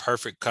weren't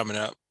perfect coming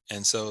up,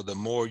 and so the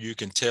more you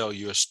can tell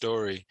your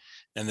story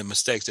and the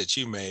mistakes that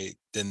you made,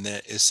 then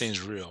that it seems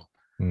real.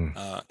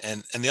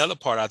 And the other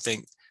part I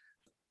think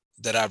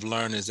that I've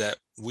learned is that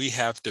we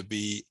have to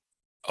be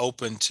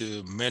open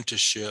to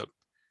mentorship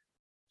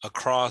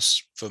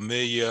across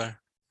familiar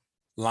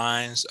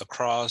lines,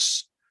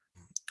 across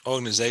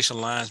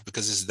organizational lines,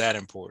 because it's that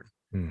important.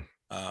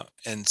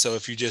 And so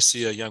if you just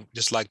see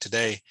just like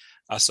today,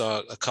 I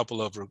saw a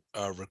couple of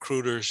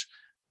recruiters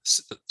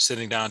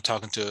sitting down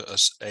talking to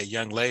a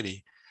young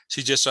lady.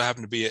 She just so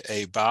happened to be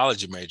a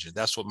biology major.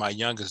 That's what my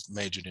youngest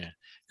majored in.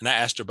 And I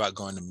asked her about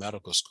going to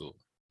medical school.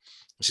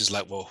 She's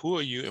like, well, who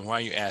are you and why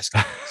are you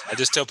asking? I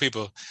just tell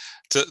people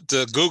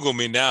to Google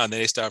me now, and then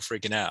they start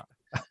freaking out.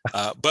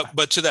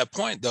 But to that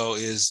point, though,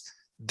 is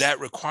that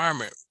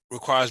requirement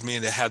requires me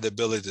to have the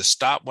ability to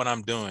stop what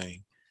I'm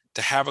doing,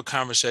 to have a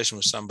conversation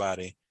with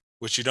somebody,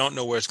 which you don't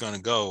know where it's going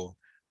to go.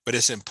 But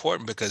it's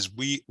important because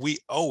we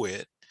owe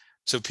it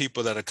to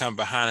people that are coming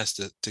behind us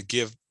to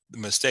give the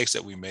mistakes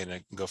that we made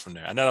and go from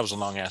there. I know that was a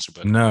long answer,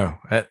 but no,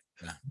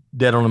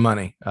 dead on the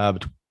money.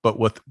 But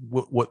what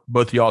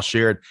both of y'all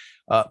shared,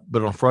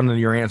 but on front of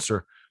your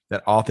answer,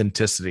 that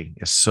authenticity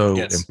is so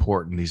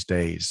important these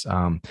days.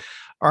 All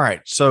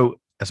right. So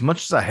as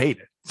much as I hate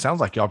it,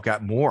 sounds like y'all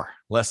got more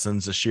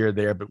lessons to share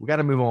there, but we got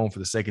to move on for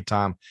the sake of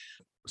time.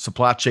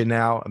 Supply chain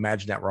now.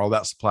 Imagine that we're all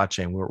about supply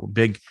chain. We're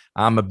big.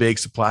 I'm a big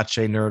supply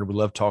chain nerd. We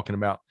love talking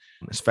about.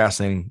 It's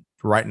fascinating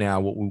right now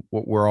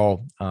what we're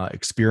all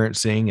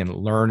experiencing and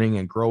learning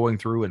and growing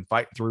through and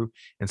fighting through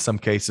in some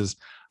cases.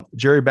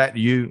 Jerry, back to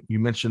you. You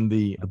mentioned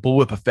the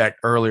bullwhip effect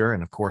earlier,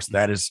 and of course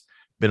that has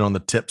been on the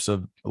tips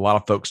of a lot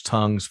of folks'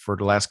 tongues for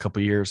the last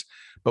couple of years.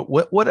 But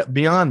what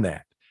beyond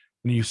that?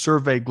 When you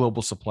survey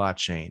global supply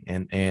chain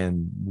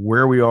and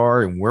where we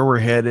are and where we're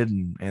headed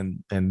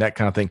and that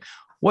kind of thing.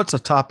 What's a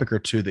topic or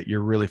two that you're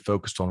really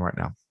focused on right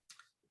now?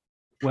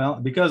 Well,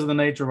 because of the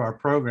nature of our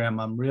program,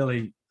 I'm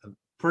really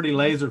pretty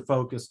laser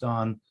focused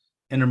on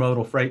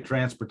intermodal freight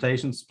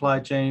transportation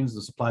supply chains,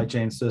 the supply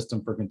chain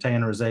system for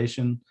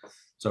containerization.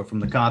 So from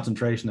the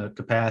concentration of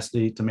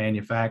capacity to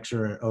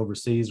manufacture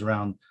overseas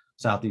around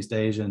Southeast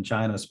Asia and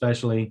China,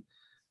 especially,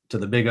 to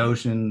the big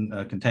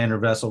ocean container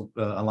vessel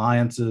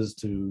alliances,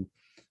 to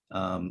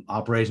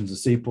operations of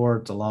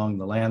seaports along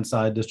the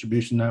landside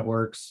distribution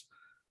networks.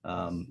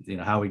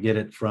 How we get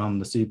it from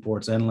the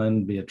seaports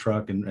inland via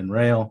truck and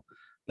rail.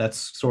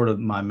 That's sort of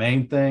my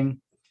main thing.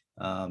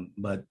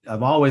 But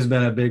I've always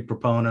been a big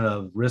proponent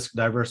of risk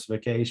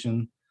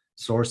diversification,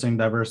 sourcing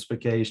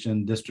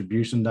diversification,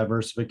 distribution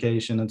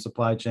diversification, and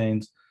supply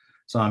chains.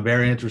 So I'm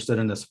very interested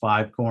in this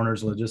 5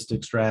 corners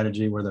logistics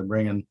strategy where they're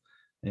bringing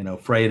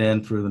freight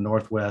in through the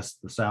Northwest,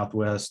 the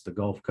Southwest, the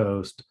Gulf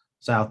Coast,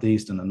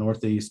 Southeast, and the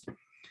Northeast.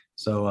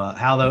 So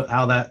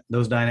how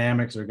those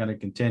dynamics are going to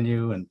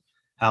continue and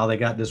how they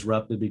got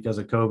disrupted because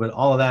of COVID,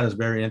 all of that is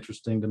very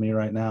interesting to me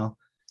right now.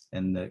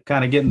 And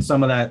kind of getting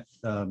some of that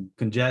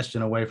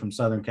congestion away from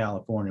Southern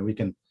California. We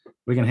can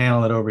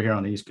handle it over here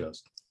on the East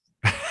Coast.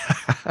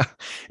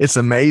 It's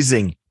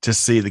amazing to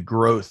see the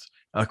growth.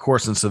 Of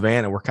course, in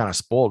Savannah, we're kind of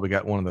spoiled. We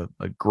got one of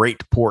the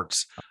great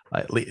ports,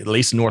 at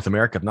least in North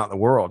America, if not the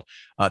world.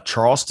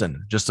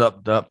 Charleston, just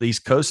up the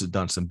East Coast, has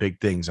done some big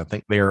things. I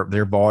think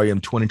their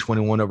volume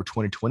 2021 over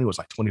 2020 was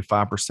like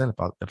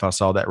 25%, if I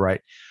saw that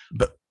right.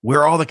 But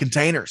where are all the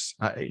containers?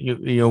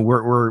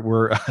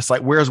 We're it's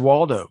like, where's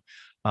Waldo?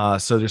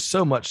 So there's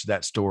so much to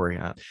that story.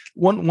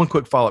 One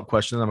quick follow-up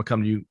question, and I'm gonna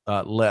come to you,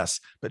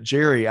 Les. But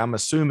Jerry, I'm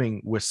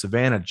assuming with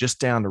Savannah just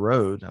down the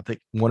road, I think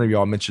one of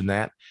y'all mentioned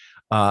that.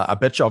 I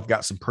bet y'all have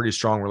got some pretty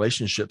strong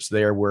relationships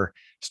there where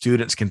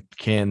students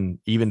can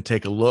even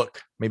take a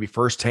look, maybe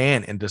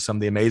firsthand, into some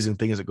of the amazing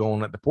things that go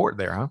on at the port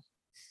there, huh?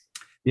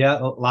 Yeah,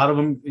 a lot of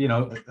them,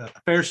 a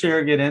fair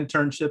share get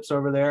internships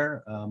over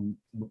there.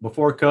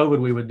 Before COVID,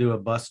 we would do a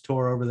bus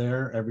tour over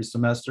there every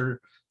semester.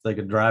 So they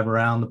could drive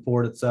around the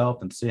port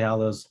itself and see how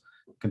those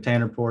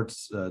container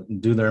ports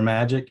do their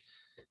magic.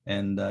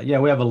 And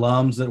we have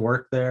alums that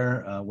work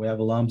there. We have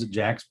alums at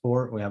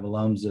Jacksport. We have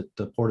alums at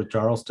the Port of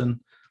Charleston.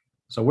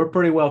 So we're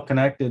pretty well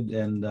connected,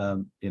 and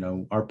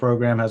our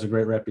program has a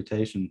great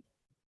reputation.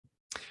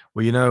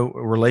 Well,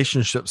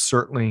 relationships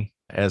certainly,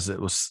 as it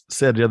was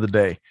said the other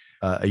day,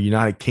 a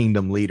United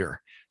Kingdom leader.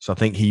 So I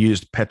think he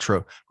used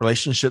petro.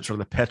 Relationships are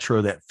the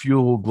petro that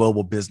fuel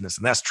global business,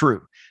 and that's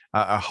true.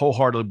 I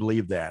wholeheartedly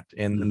believe that,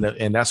 and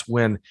that's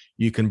when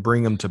you can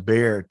bring them to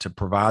bear to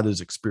provide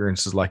those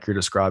experiences like you're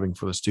describing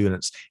for the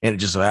students. And it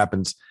just so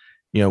happens,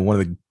 one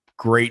of the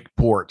great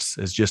ports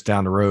is just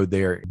down the road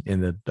there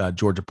in the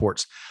Georgia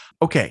ports.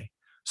 Okay,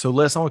 so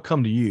Les, I want to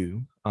come to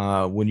you.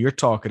 When you're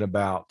talking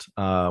about,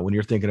 when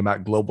you're thinking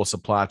about global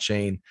supply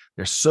chain,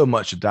 there's so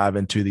much to dive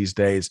into these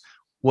days.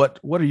 What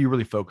are you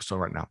really focused on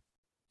right now?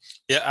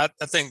 Yeah,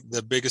 I think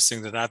the biggest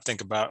thing that I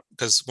think about,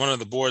 because one of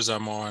the boards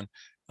I'm on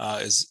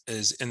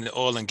is in the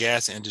oil and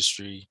gas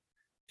industry,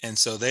 and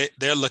so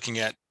they're looking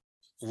at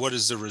what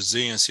does the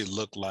resiliency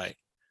look like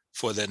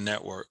for their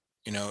network.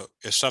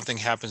 If something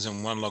happens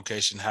in one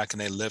location, how can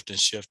they lift and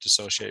shift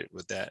associated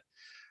with that?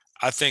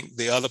 I think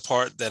the other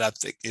part that I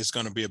think is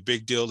going to be a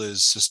big deal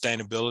is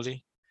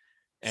sustainability.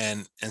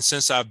 And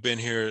since I've been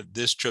here,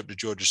 this trip to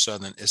Georgia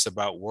Southern, it's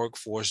about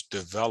workforce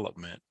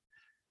development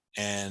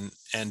and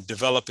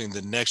developing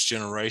the next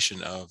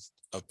generation of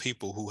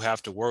people who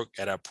have to work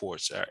at our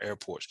ports, our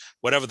airports,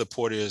 whatever the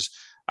port is,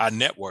 our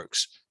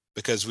networks,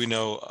 because we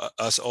know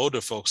us older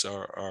folks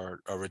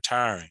are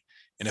retiring.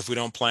 And if we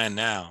don't plan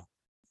now,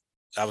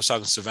 I was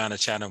talking to Savannah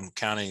Chatham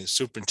County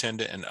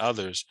Superintendent and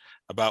others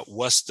about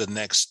what's the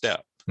next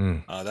step.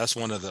 That's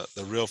one of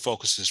the real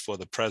focuses for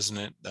the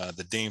president,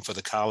 the dean for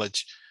the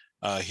college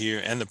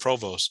here, and the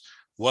provost.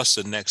 What's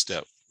the next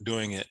step?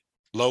 Doing it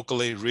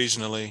locally,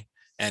 regionally,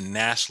 and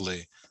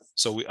nationally,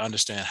 so we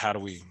understand how do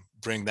we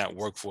bring that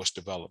workforce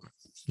development.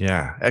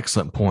 Yeah,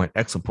 excellent point.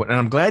 Excellent point. And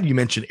I'm glad you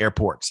mentioned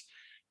airports.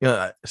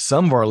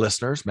 Some of our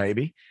listeners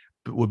maybe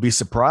would be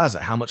surprised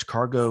at how much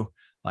cargo,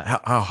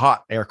 how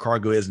hot air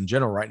cargo is in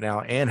general right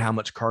now, and how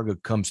much cargo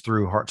comes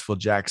through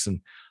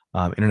Hartsfield-Jackson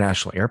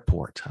International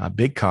Airport,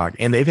 Big Cog.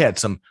 And they've had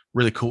some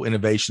really cool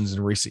innovations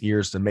in recent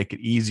years to make it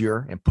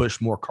easier and push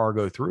more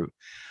cargo through.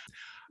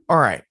 All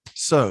right.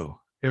 So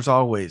there's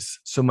always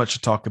so much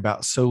to talk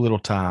about, so little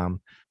time.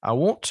 I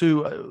want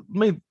to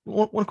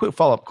one quick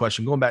follow-up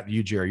question, going back to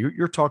you, Jerry.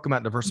 You're talking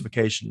about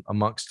diversification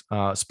amongst,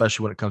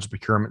 especially when it comes to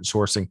procurement and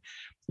sourcing.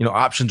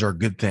 Options are a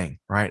good thing,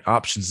 right?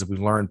 Options that we've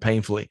learned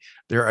painfully,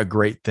 they're a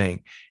great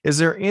thing. Is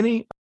there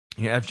any,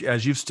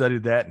 as you've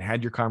studied that and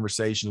had your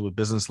conversations with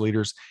business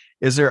leaders,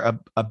 is there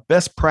a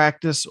best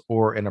practice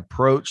or an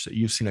approach that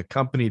you've seen a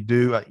company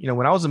do?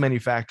 When I was in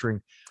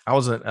manufacturing, I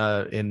was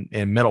in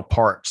metal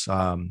parts,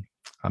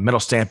 metal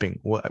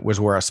stamping was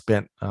where I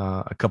spent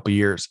a couple of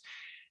years.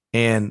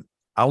 And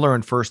I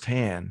learned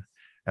firsthand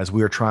as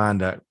we were trying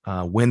to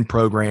win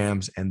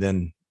programs and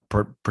then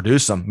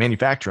produce them,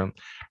 manufacture them,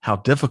 how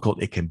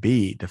difficult it can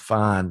be to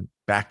find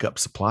backup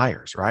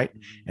suppliers, right?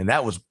 And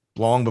that was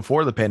long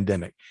before the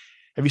pandemic.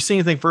 Have you seen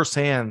anything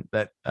firsthand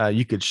that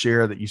you could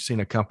share that you've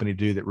seen a company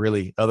do that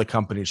really other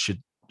companies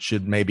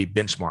should maybe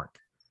benchmark?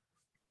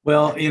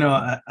 Well,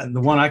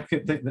 the one I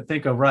could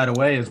think of right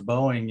away is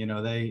Boeing.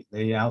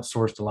 They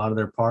outsourced a lot of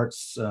their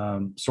parts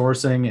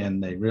sourcing,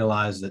 and they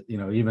realized that,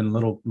 even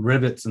little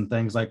rivets and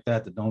things like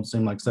that don't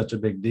seem like such a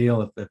big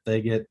deal. If they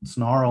get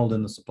snarled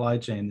in the supply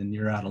chain, then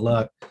you're out of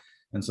luck.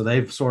 And so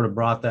they've sort of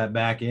brought that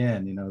back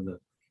in.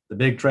 The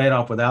big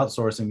trade-off with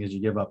outsourcing is you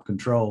give up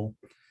control.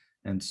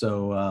 And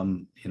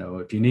so,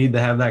 if you need to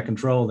have that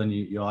control, then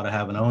you ought to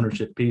have an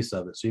ownership piece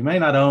of it. So you may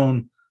not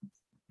own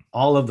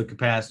all of the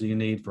capacity you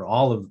need for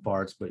all of the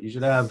parts, but you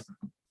should have,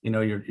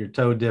 your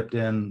toe dipped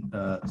in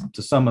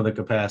to some of the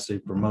capacity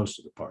for most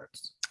of the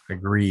parts.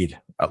 Agreed.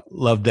 I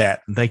love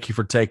that. And thank you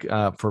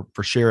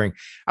for sharing.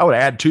 I would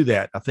add to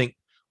that. I think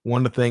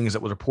one of the things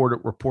that was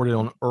reported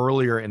on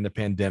earlier in the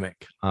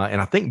pandemic,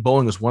 and I think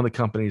Boeing was one of the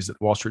companies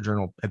that Wall Street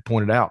Journal had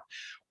pointed out,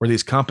 where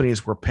these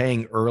companies were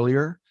paying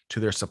earlier to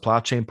their supply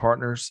chain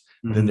partners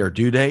than their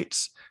due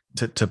dates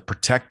to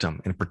protect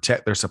them and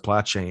protect their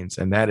supply chains.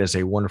 And that is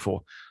a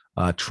wonderful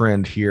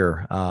trend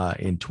here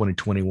in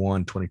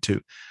 2021,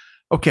 22.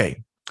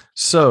 Okay.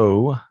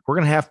 So we're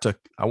going to have to,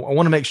 I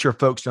want to make sure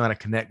folks know how to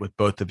connect with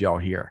both of y'all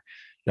here.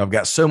 Y'all have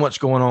got so much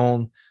going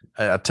on.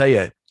 I'll tell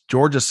you,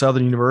 Georgia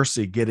Southern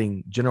University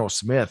getting General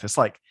Smith. It's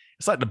like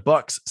the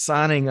Bucks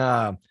signing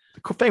the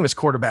famous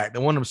quarterback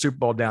that won them Super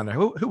Bowl down there.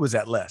 Who was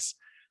that, Les?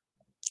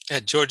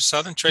 At Georgia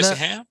Southern, Tracy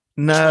Ham?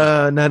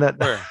 No.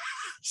 Where?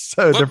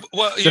 So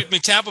you mean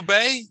Tampa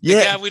Bay? Yeah,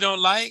 the guy we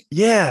don't like.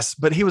 Yes,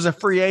 but he was a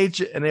free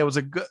agent, and it was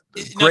a good.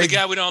 The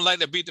guy we don't like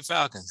that beat the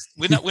Falcons.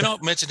 We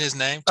don't mention his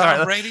name.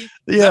 Tom Brady.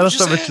 Yeah, let's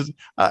not mention.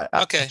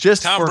 Okay,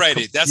 just Tom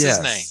Brady. That's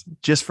his name.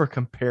 Just for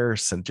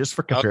comparison.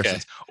 Okay.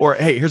 Or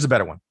hey, here's a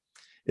better one.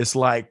 It's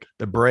like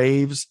the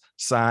Braves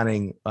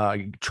trading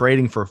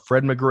for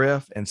Fred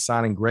McGriff and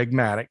signing Greg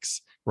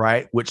Maddux,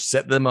 right? Which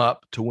set them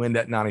up to win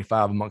that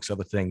 95, amongst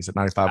other things, that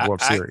 95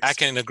 World Series. I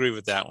can agree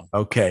with that one.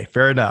 Okay,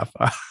 fair enough.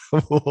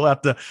 we'll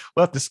have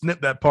to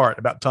snip that part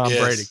about Tom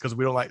Brady because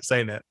we don't like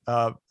saying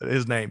that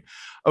his name.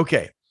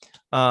 Okay,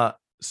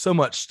 so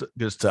much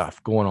good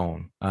stuff going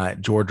on at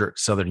Georgia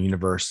Southern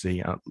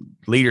University.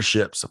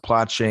 Leadership,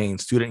 supply chain,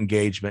 student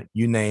engagement,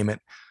 you name it.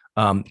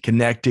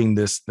 Connecting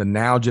the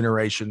now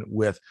generation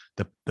with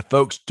the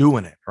folks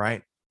doing it,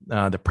 right?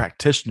 The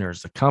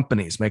practitioners, the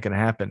companies making it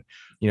happen.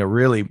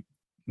 Really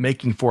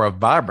making for a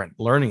vibrant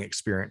learning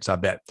experience, I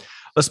bet.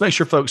 Let's make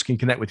sure folks can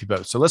connect with you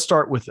both. So let's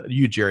start with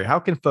you, Jerry. How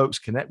can folks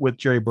connect with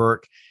Jerry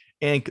Burke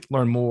and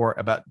learn more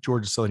about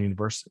Georgia Southern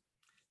University?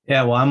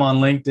 Yeah, well, I'm on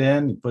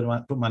LinkedIn. You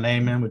put my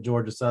name in with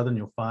Georgia Southern,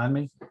 you'll find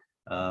me.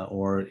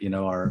 Or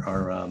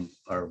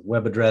our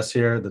web address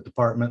here, the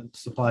Department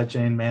Supply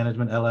Chain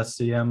Management,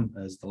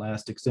 LSCM, is the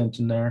last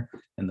extension there,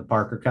 and the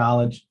Parker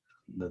College.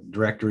 The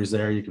directory's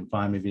there. You can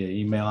find me via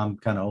email. I'm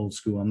kind of old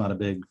school. I'm not a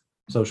big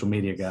social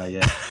media guy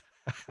yet.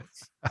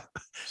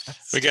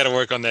 We got to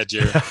work on that,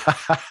 Jerry.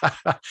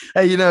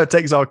 Hey, it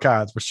takes all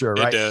kinds for sure,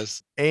 right? It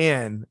does.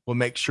 And we'll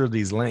make sure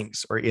these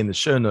links are in the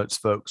show notes,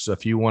 folks. So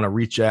if you want to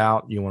reach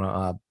out, you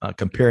want to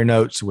compare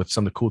notes with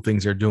some of the cool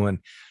things they're doing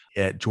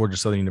at Georgia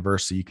Southern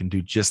University, you can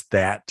do just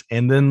that.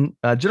 And then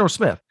General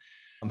Smith,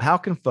 how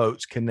can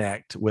folks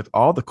connect with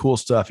all the cool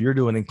stuff you're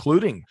doing,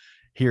 including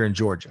here in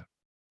Georgia?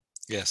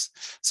 Yes.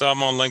 So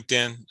I'm on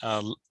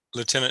LinkedIn,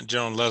 Lieutenant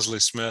General Leslie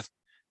Smith.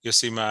 You'll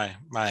see my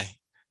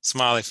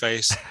smiley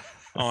face.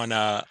 On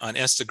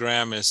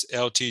Instagram is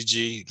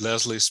LTG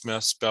Leslie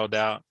Smith spelled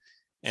out,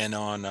 and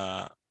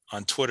on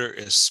Twitter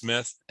is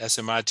Smith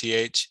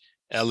SMITH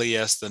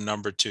LES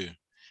 2.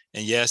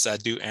 And yes, I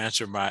do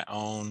answer my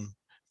own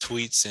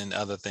tweets and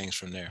other things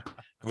from there.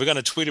 We're going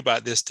to tweet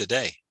about this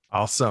today.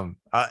 Awesome.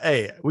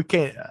 Hey, we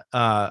can't,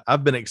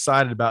 I've been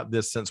excited about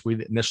this since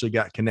we initially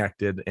got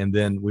connected, and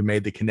then we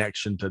made the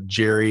connection to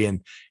Jerry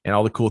and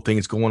all the cool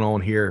things going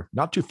on here,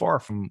 not too far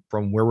from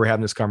where we're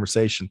having this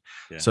conversation.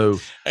 Yeah. So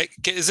hey,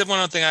 is there one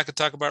other thing I could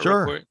talk about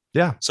real quick?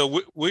 Yeah.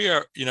 So we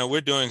are,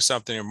 we're doing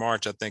something in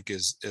March, I think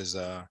is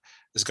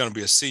going to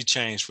be a sea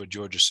change for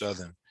Georgia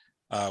Southern.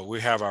 We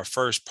have our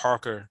first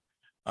Parker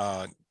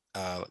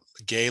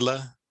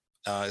Gala.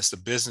 It's the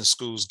Business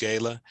Schools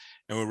Gala,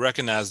 and we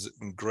recognize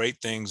the great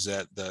things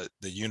that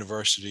the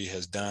university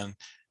has done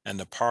and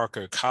the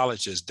Parker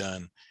College has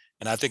done.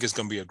 And I think it's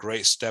going to be a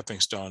great stepping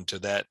stone to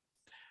that,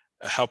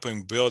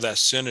 helping build that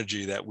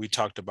synergy that we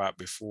talked about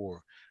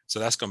before. So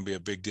that's going to be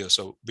a big deal.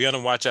 So be on the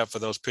watch out for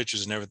those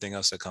pictures and everything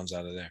else that comes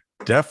out of there.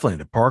 Definitely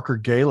the Parker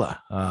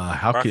Gala.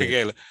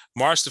 Gala,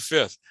 March the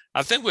 5th.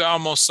 I think we're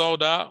almost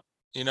sold out.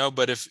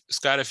 But if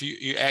Scott, if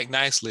you act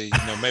nicely,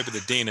 maybe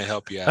the dean will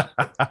help you out.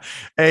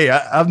 Hey,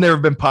 I've never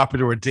been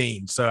popular with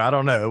dean, so I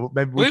don't know.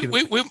 Maybe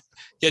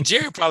yeah,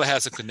 Jerry probably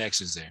has some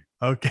connections there.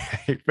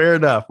 Okay, fair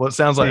enough. Well, it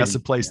sounds like that's a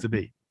place to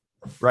be,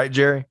 right,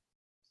 Jerry?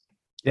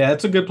 Yeah,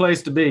 it's a good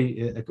place to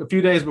be. A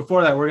few days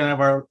before that, we're going to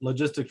have our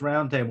logistics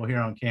roundtable here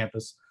on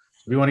campus.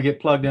 If you want to get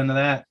plugged into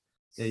that,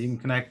 you can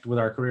connect with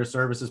our career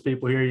services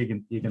people here. You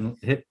can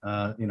hit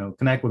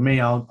connect with me.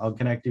 I'll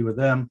connect you with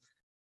them.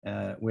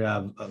 We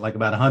have like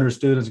about 100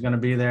 students going to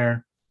be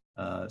there.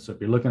 So if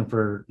you're looking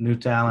for new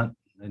talent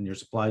in your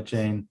supply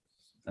chain,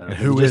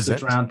 who is it?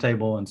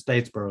 Roundtable in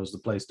Statesboro is the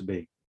place to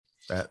be.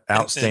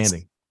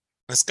 Outstanding.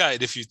 And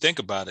Scott, if you think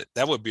about it,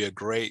 that would be a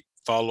great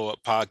follow-up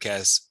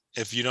podcast.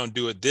 If you don't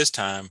do it this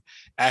time,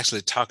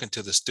 actually talking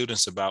to the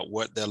students about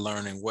what they're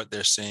learning, what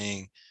they're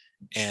seeing,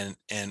 and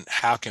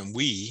how can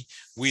we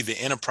the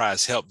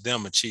enterprise help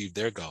them achieve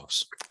their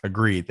goals.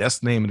 Agreed. That's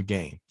the name of the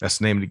game.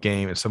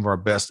 It's some of our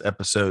best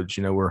episodes.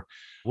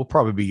 We'll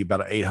probably be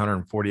about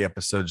 840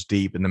 episodes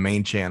deep in the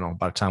main channel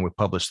by the time we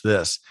publish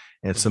this.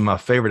 And some of my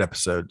favorite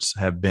episodes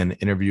have been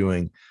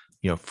interviewing,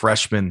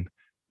 freshmen,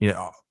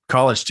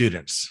 college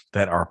students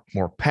that are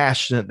more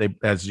passionate. They,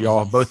 as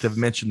y'all both have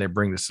mentioned, they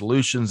bring the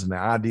solutions and the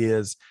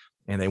ideas.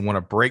 and they want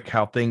to break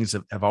how things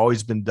have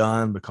always been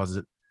done because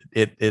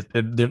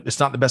it's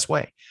not the best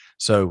way.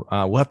 So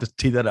we'll have to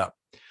tee that up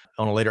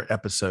on a later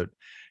episode.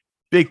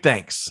 Big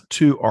thanks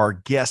to our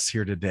guests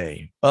here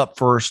today. Up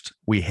first,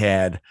 we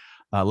had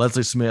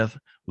Leslie Smith,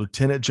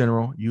 Lieutenant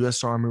General,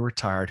 U.S. Army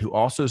retired, who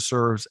also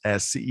serves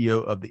as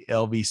CEO of the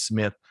LV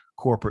Smith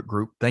Corporate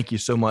Group. Thank you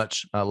so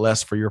much,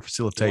 Les, for your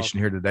facilitation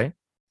here today.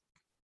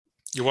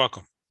 You're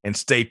welcome. And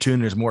stay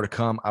tuned. There's more to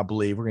come. I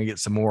believe we're going to get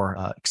some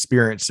more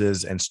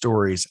experiences and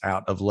stories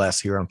out of Les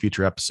here on a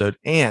future episode.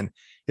 And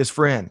his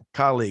friend,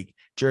 colleague,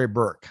 Jerry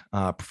Burke,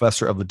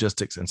 professor of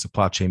logistics and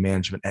supply chain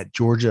management at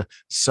Georgia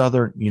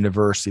Southern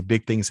University.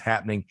 Big things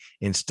happening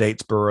in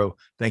Statesboro.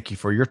 Thank you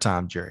for your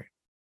time, Jerry.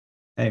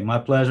 Hey, my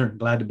pleasure.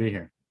 Glad to be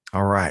here.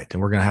 All right.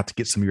 And we're going to have to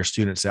get some of your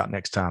students out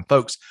next time.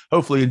 Folks,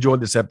 hopefully you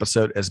enjoyed this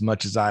episode as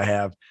much as I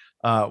have.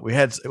 We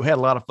had a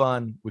lot of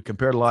fun. We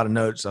compared a lot of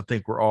notes. I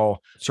think we're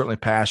all certainly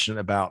passionate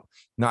about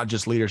not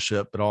just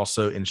leadership, but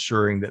also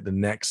ensuring that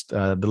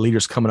the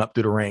leaders coming up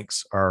through the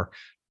ranks are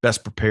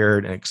best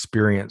prepared and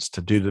experienced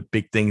to do the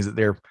big things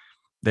that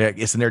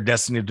it's in their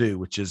destiny to do,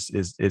 which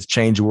is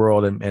change the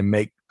world and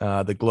make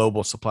the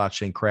global supply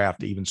chain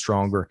craft even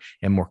stronger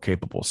and more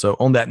capable. So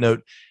on that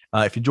note,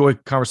 if you enjoy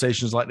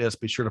conversations like this,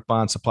 be sure to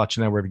find Supply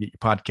Chain Now wherever you get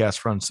your podcast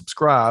from,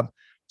 subscribe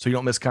so you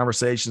don't miss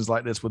conversations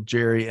like this with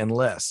Jerry and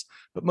Les.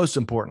 But most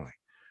importantly,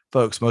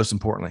 folks,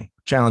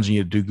 challenging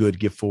you to do good,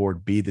 give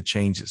forward, be the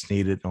change that's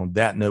needed. On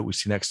that note, we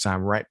see you next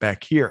time right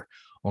back here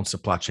on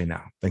Supply Chain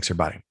Now. Thanks,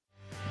 everybody.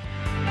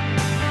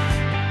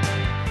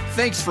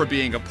 Thanks for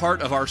being a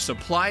part of our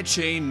Supply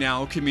Chain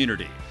Now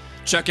community.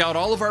 Check out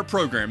all of our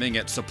programming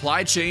at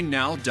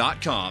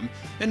supplychainnow.com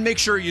and make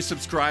sure you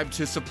subscribe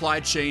to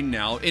Supply Chain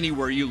Now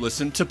anywhere you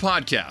listen to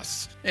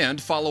podcasts.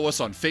 And follow us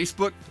on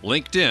Facebook,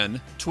 LinkedIn,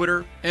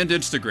 Twitter, and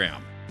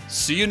Instagram.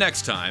 See you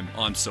next time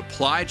on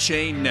Supply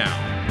Chain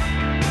Now.